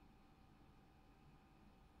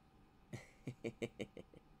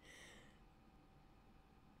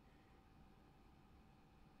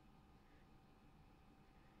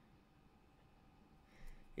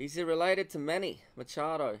 Is he related to Manny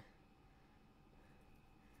Machado?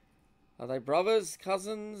 Are they brothers,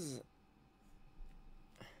 cousins?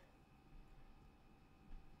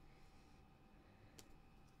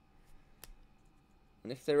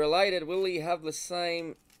 And if they're related, will he have the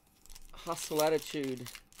same hustle attitude?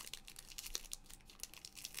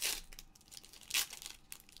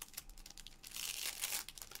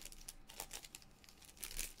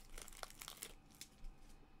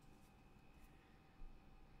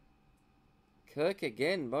 Kirk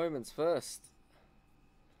again, Bowman's first.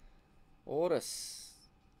 Ortis.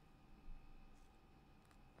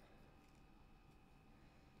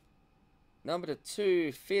 Number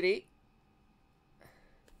 2, Fitty.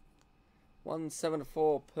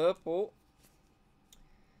 174 purple.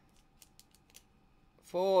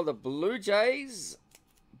 For the Blue Jays,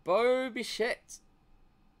 Bo Bichette.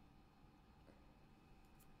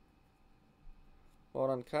 Well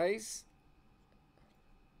done, K's.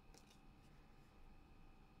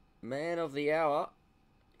 Man of the hour,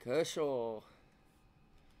 Kershaw.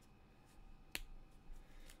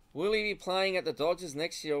 Will he be playing at the Dodgers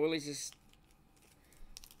next year, or will he just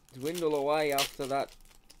dwindle away after that?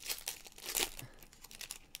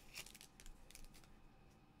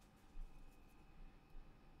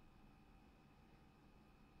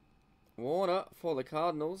 Warner for the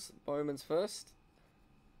Cardinals, Bowman's first.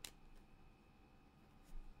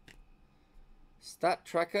 Stat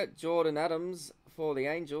Tracker, Jordan Adams for the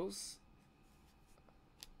Angels.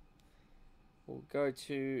 We'll go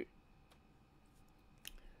to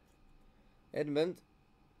Edmund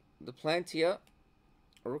Duplantier,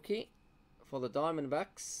 rookie for the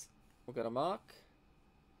Diamondbacks. We'll go to Mark.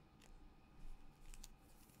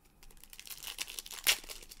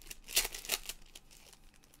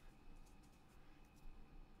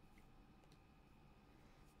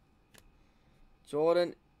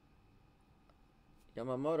 Jordan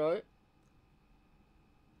Yamamoto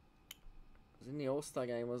was in the All-Star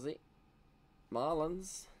game, was he?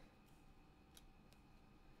 Marlins.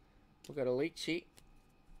 We'll go to Leachy.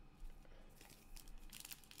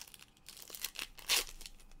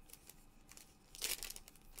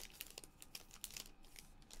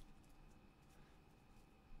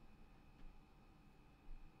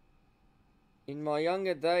 In my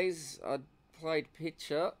younger days, I played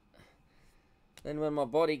pitcher. Then when my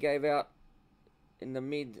body gave out in the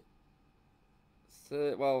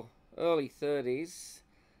early 30s,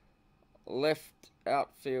 left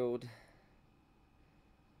outfield.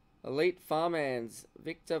 Elite Farmhands,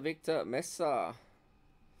 Victor Mesa.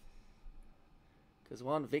 Because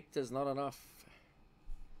one Victor's not enough.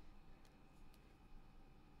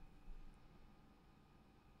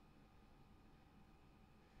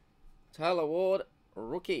 Taylor Ward,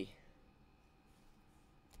 rookie.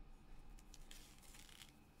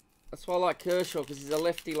 That's why I like Kershaw, because he's a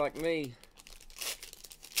lefty like me.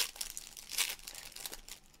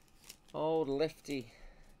 Old lefty.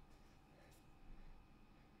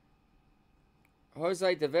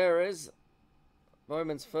 Jose Taveras,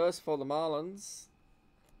 Bowman's first for the Marlins,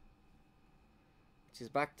 which is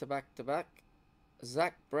back to back to back.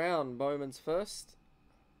 Zach Brown, Bowman's first.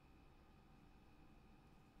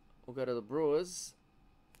 We'll go to the Brewers.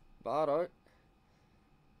 Bardo.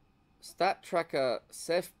 Stat Tracker,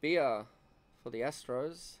 Seth Beer for the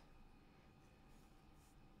Astros.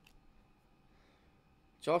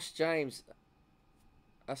 Josh James,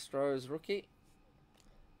 Astros rookie.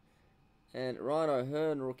 And Rhino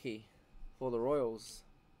Hearn rookie for the Royals.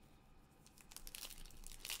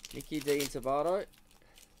 Mickey D into Bardo.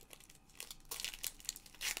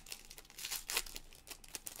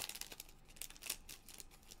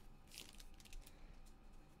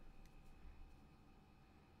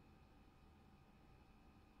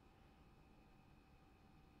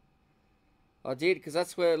 I did, because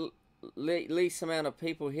that's where least amount of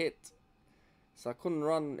people hit. So I couldn't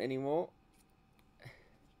run anymore.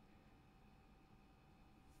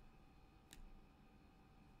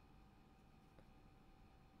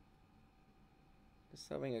 Just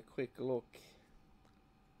having a quick look.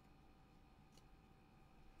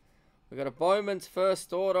 We've got a Bowman's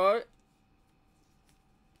first auto.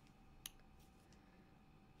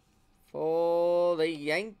 For the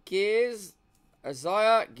Yankees,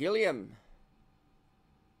 Isaiah Gilliam.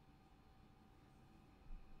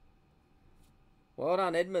 Well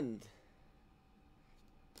done, Edmund.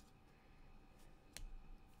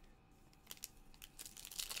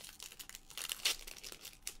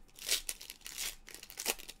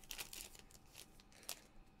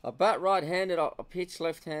 I bat right-handed, I pitch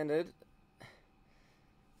left-handed.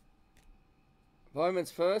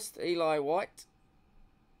 Bowman's first, Eli White.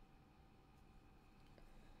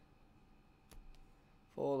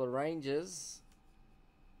 for the Rangers,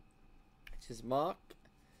 which is Mark.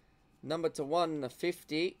 Number to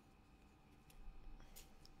 150.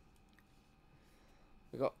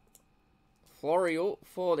 We got Florial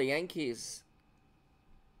for the Yankees.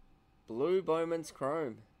 Blue Bowman's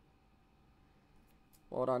Chrome.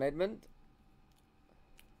 Well done, Edmund.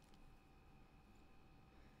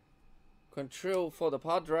 Quantrill for the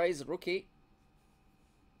Padres, rookie.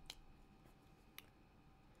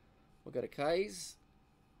 We've got a K's.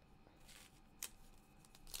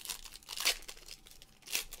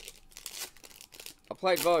 I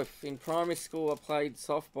played both. In primary school, I played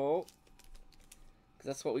softball, because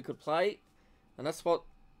that's what we could play, and that's what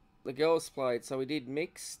the girls played, so we did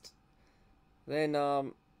mixed. Then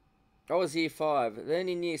I was year 5. Then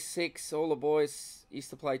in year 6, all the boys used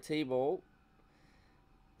to play t-ball.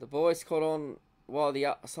 The boys caught on while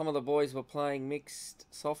some of the boys were playing mixed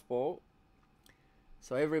softball,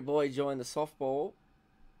 so every boy joined the softball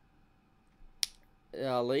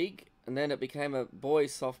league, and then it became a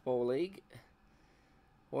boys softball league.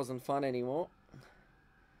 Wasn't fun anymore.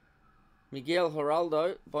 Miguel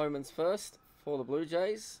Geraldo, Bowman's first for the Blue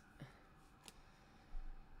Jays.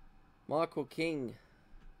 Michael King,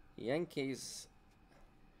 Yankees.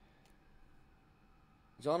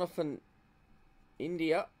 Jonathan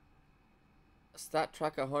India, Stat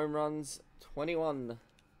Tracker home runs 21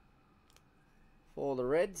 for the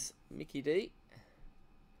Reds. Mickey D.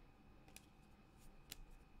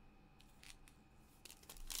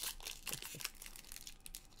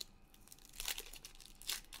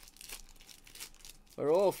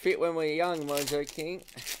 We're all fit when we're young, Mojo King.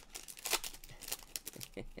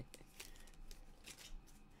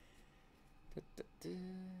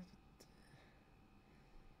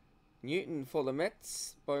 Newton for the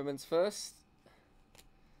Mets, Bowman's first.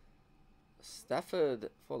 Stafford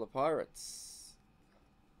for the Pirates.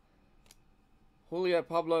 Julio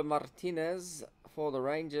Pablo Martinez for the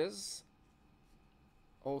Rangers.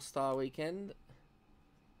 All-Star Weekend,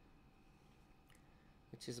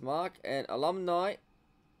 which is Mark. And alumni,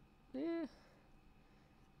 yeah,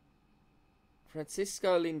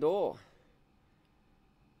 Francisco Lindor.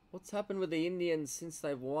 What's happened with the Indians since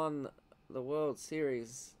they've won the World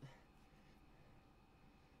Series?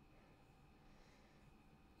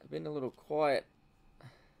 They've been a little quiet.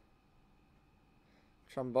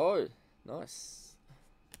 Trumbo, nice.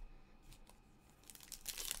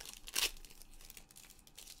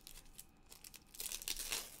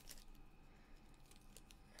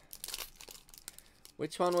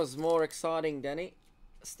 Which one was more exciting, Danny?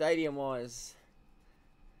 Stadium-wise.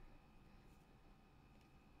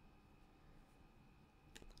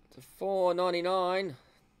 To $4.99.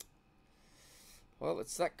 Well,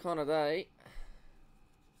 it's that kind of day.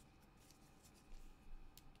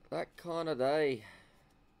 That kind of day.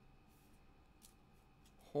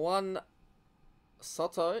 Juan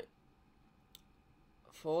Soto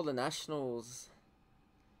for the Nationals.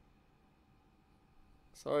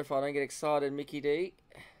 Sorry if I don't get excited, Mickey D.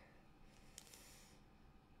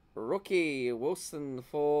 Rookie Wilson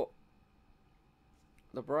for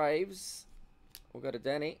the Braves. We'll go to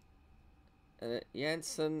Danny. And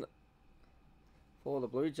Jansen for the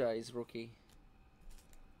Blue Jays, rookie.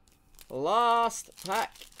 Last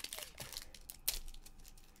pack.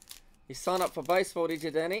 You signed up for baseball, did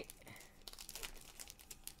you, Danny?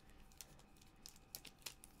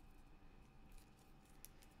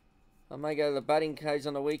 I may go to the batting cage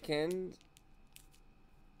on the weekend.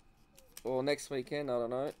 Or next weekend, I don't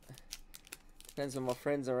know. Depends on my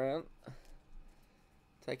friends around.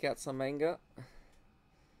 Take out some anger.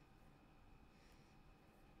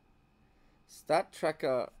 Stat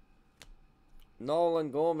Tracker,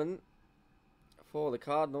 Nolan Gorman for the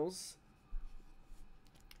Cardinals.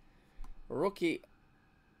 Rookie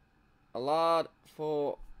Allard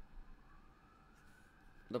for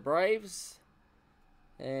the Braves.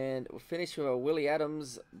 And we'll finish with a Willie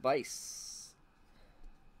Adams base.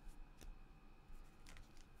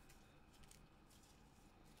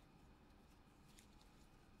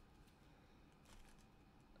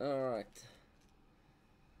 Alright.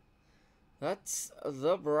 That's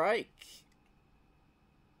the break.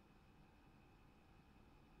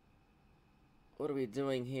 What are we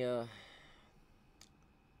doing here?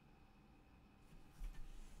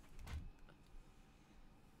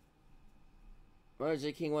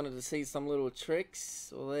 Mojo King wanted to see some little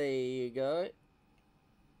tricks. Well, there you go.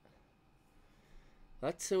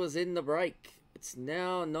 That's who was in the break. It's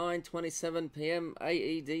now 9:27 PM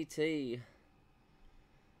AEDT.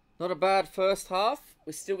 Not a bad first half.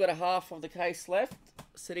 We still got a half of the case left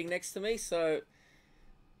sitting next to me, so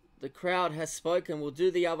the crowd has spoken. We'll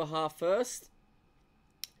do the other half first.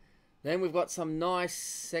 Then we've got some nice,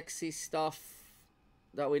 sexy stuff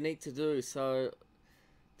that we need to do. So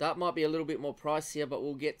that might be a little bit more pricier, but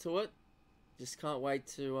we'll get to it. Just can't wait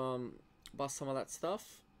to bust some of that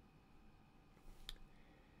stuff.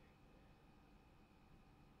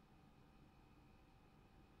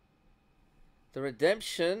 The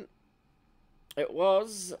redemption, it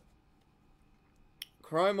was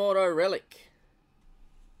Chrome Auto Relic.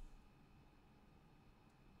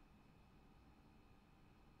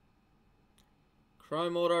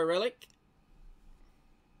 Chrome Auto Relic.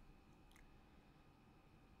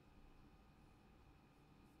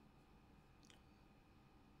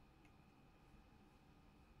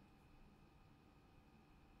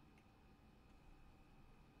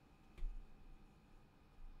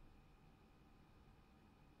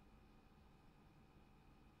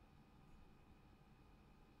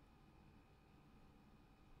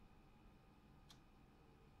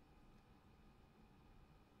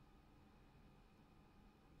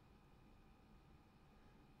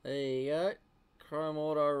 There you go. Chrome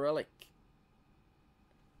Auto Relic.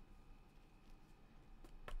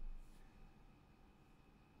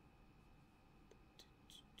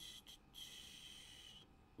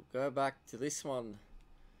 We'll go back to this one.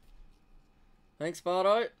 Thanks,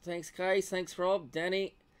 Bardo. Thanks, Case. Thanks, Rob.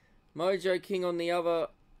 Danny. Mojo King on the other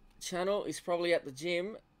channel is probably at the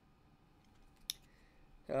gym.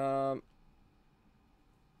 I'm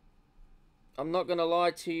not going to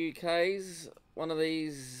lie to you, Kays. One of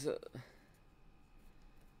these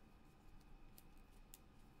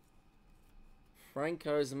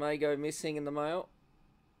Francos may go missing in the mail.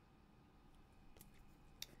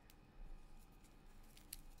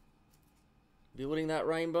 Building that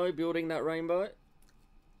rainbow, building that rainbow. It'll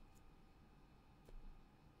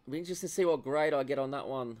be interesting to see what grade I get on that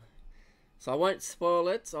one. So I won't spoil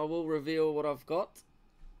it. I will reveal what I've got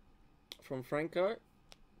from Franco.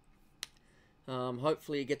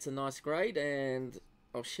 Hopefully it gets a nice grade, and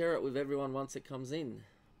I'll share it with everyone once it comes in.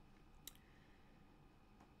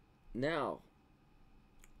 Now,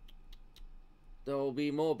 there'll be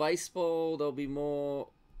more baseball, there'll be more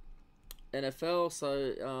NFL,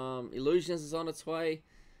 so Illusions is on its way.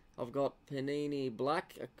 I've got Panini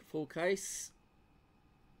Black, a full case.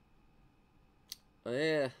 Oh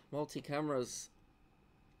yeah, multi-cameras.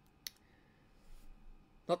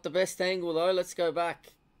 Not the best angle though, let's go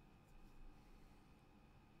back.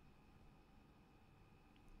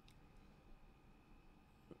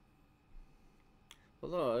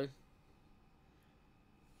 Although,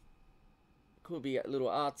 could be a little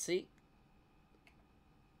artsy.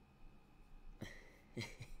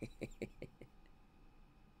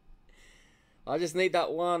 I just need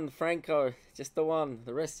that one, Franco. Just the one.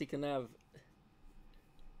 The rest you can have.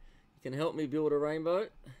 You can help me build a rainbow.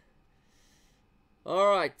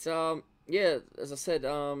 Alright, yeah, as I said,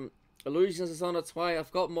 Illusions is on its way.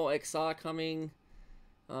 I've got more XR coming.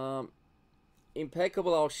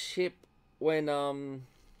 Impeccable I'll ship when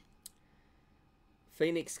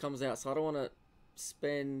Phoenix comes out, so I don't want to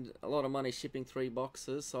spend a lot of money shipping 3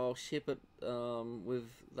 boxes, so I'll ship it with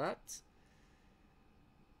that.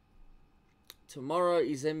 Tomorrow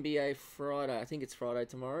is NBA Friday. I think it's Friday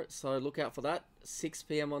tomorrow, so look out for that. 6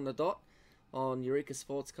 PM on the dot on Eureka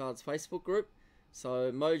Sports Cards Facebook group.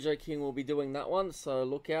 So Mojo King will be doing that one, so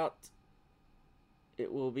look out.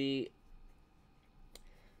 It will be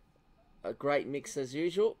a great mix as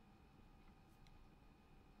usual.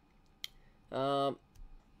 And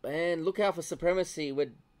look out for Supremacy.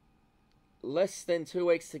 We're less than 2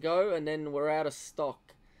 weeks to go, and then we're out of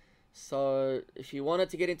stock. So if you wanted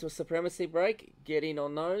to get into a Supremacy break, get in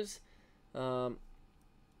on those. I'm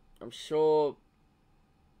sure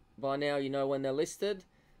by now you know when they're listed.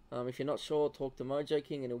 If you're not sure, talk to Mojo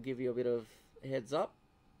King and he'll give you a bit of heads up.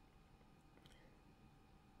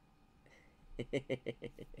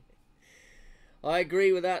 I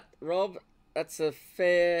agree with that, Rob. That's a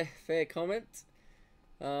fair comment.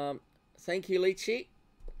 Thank you, Leechy.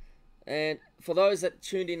 And for those that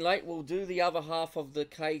tuned in late, we'll do the other half of the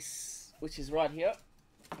case, which is right here.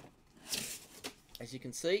 As you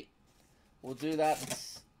can see, we'll do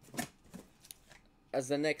that as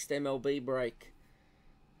the next MLB break.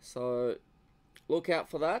 So look out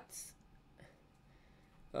for that.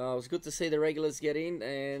 It was good to see the regulars get in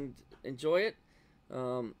and enjoy it.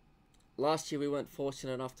 Last year we weren't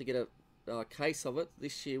fortunate enough to get a case of it.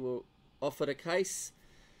 This year we're offered a case.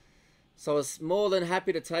 So I was more than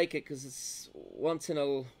happy to take it because it's once in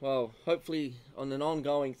a, well, hopefully on an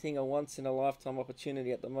ongoing thing, a once in a lifetime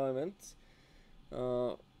opportunity at the moment.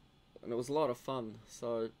 And it was a lot of fun.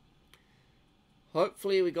 So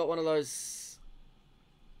hopefully we got one of those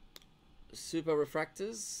super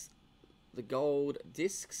refractors, the gold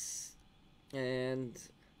discs. And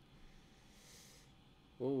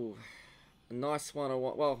ooh, a nice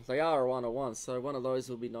 101. Well, they are a 101, so one of those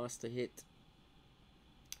will be nice to hit.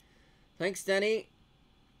 Thanks, Danny.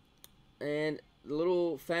 And the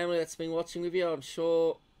little family that's been watching with you, I'm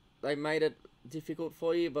sure they made it difficult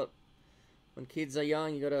for you, but when kids are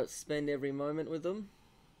young, you got to spend every moment with them.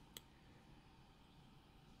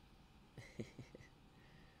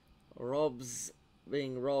 Rob's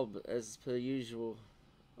being Rob as per usual.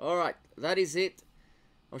 Alright, that is it.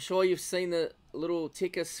 I'm sure you've seen the little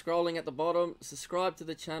ticker scrolling at the bottom. Subscribe to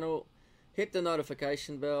the channel, hit the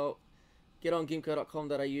notification bell, get on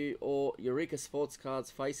gimko.com.au or Eureka Sports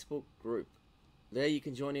Cards Facebook group. There you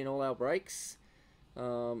can join in all our breaks.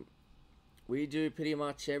 We do pretty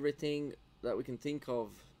much everything that we can think of.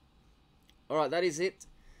 Alright, that is it.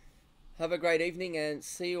 Have a great evening and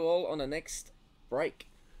see you all on the next break.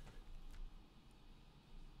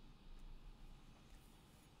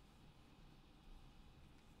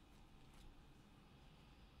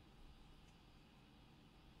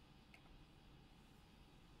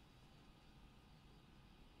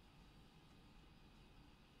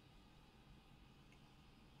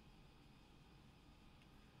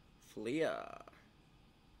 Fleer.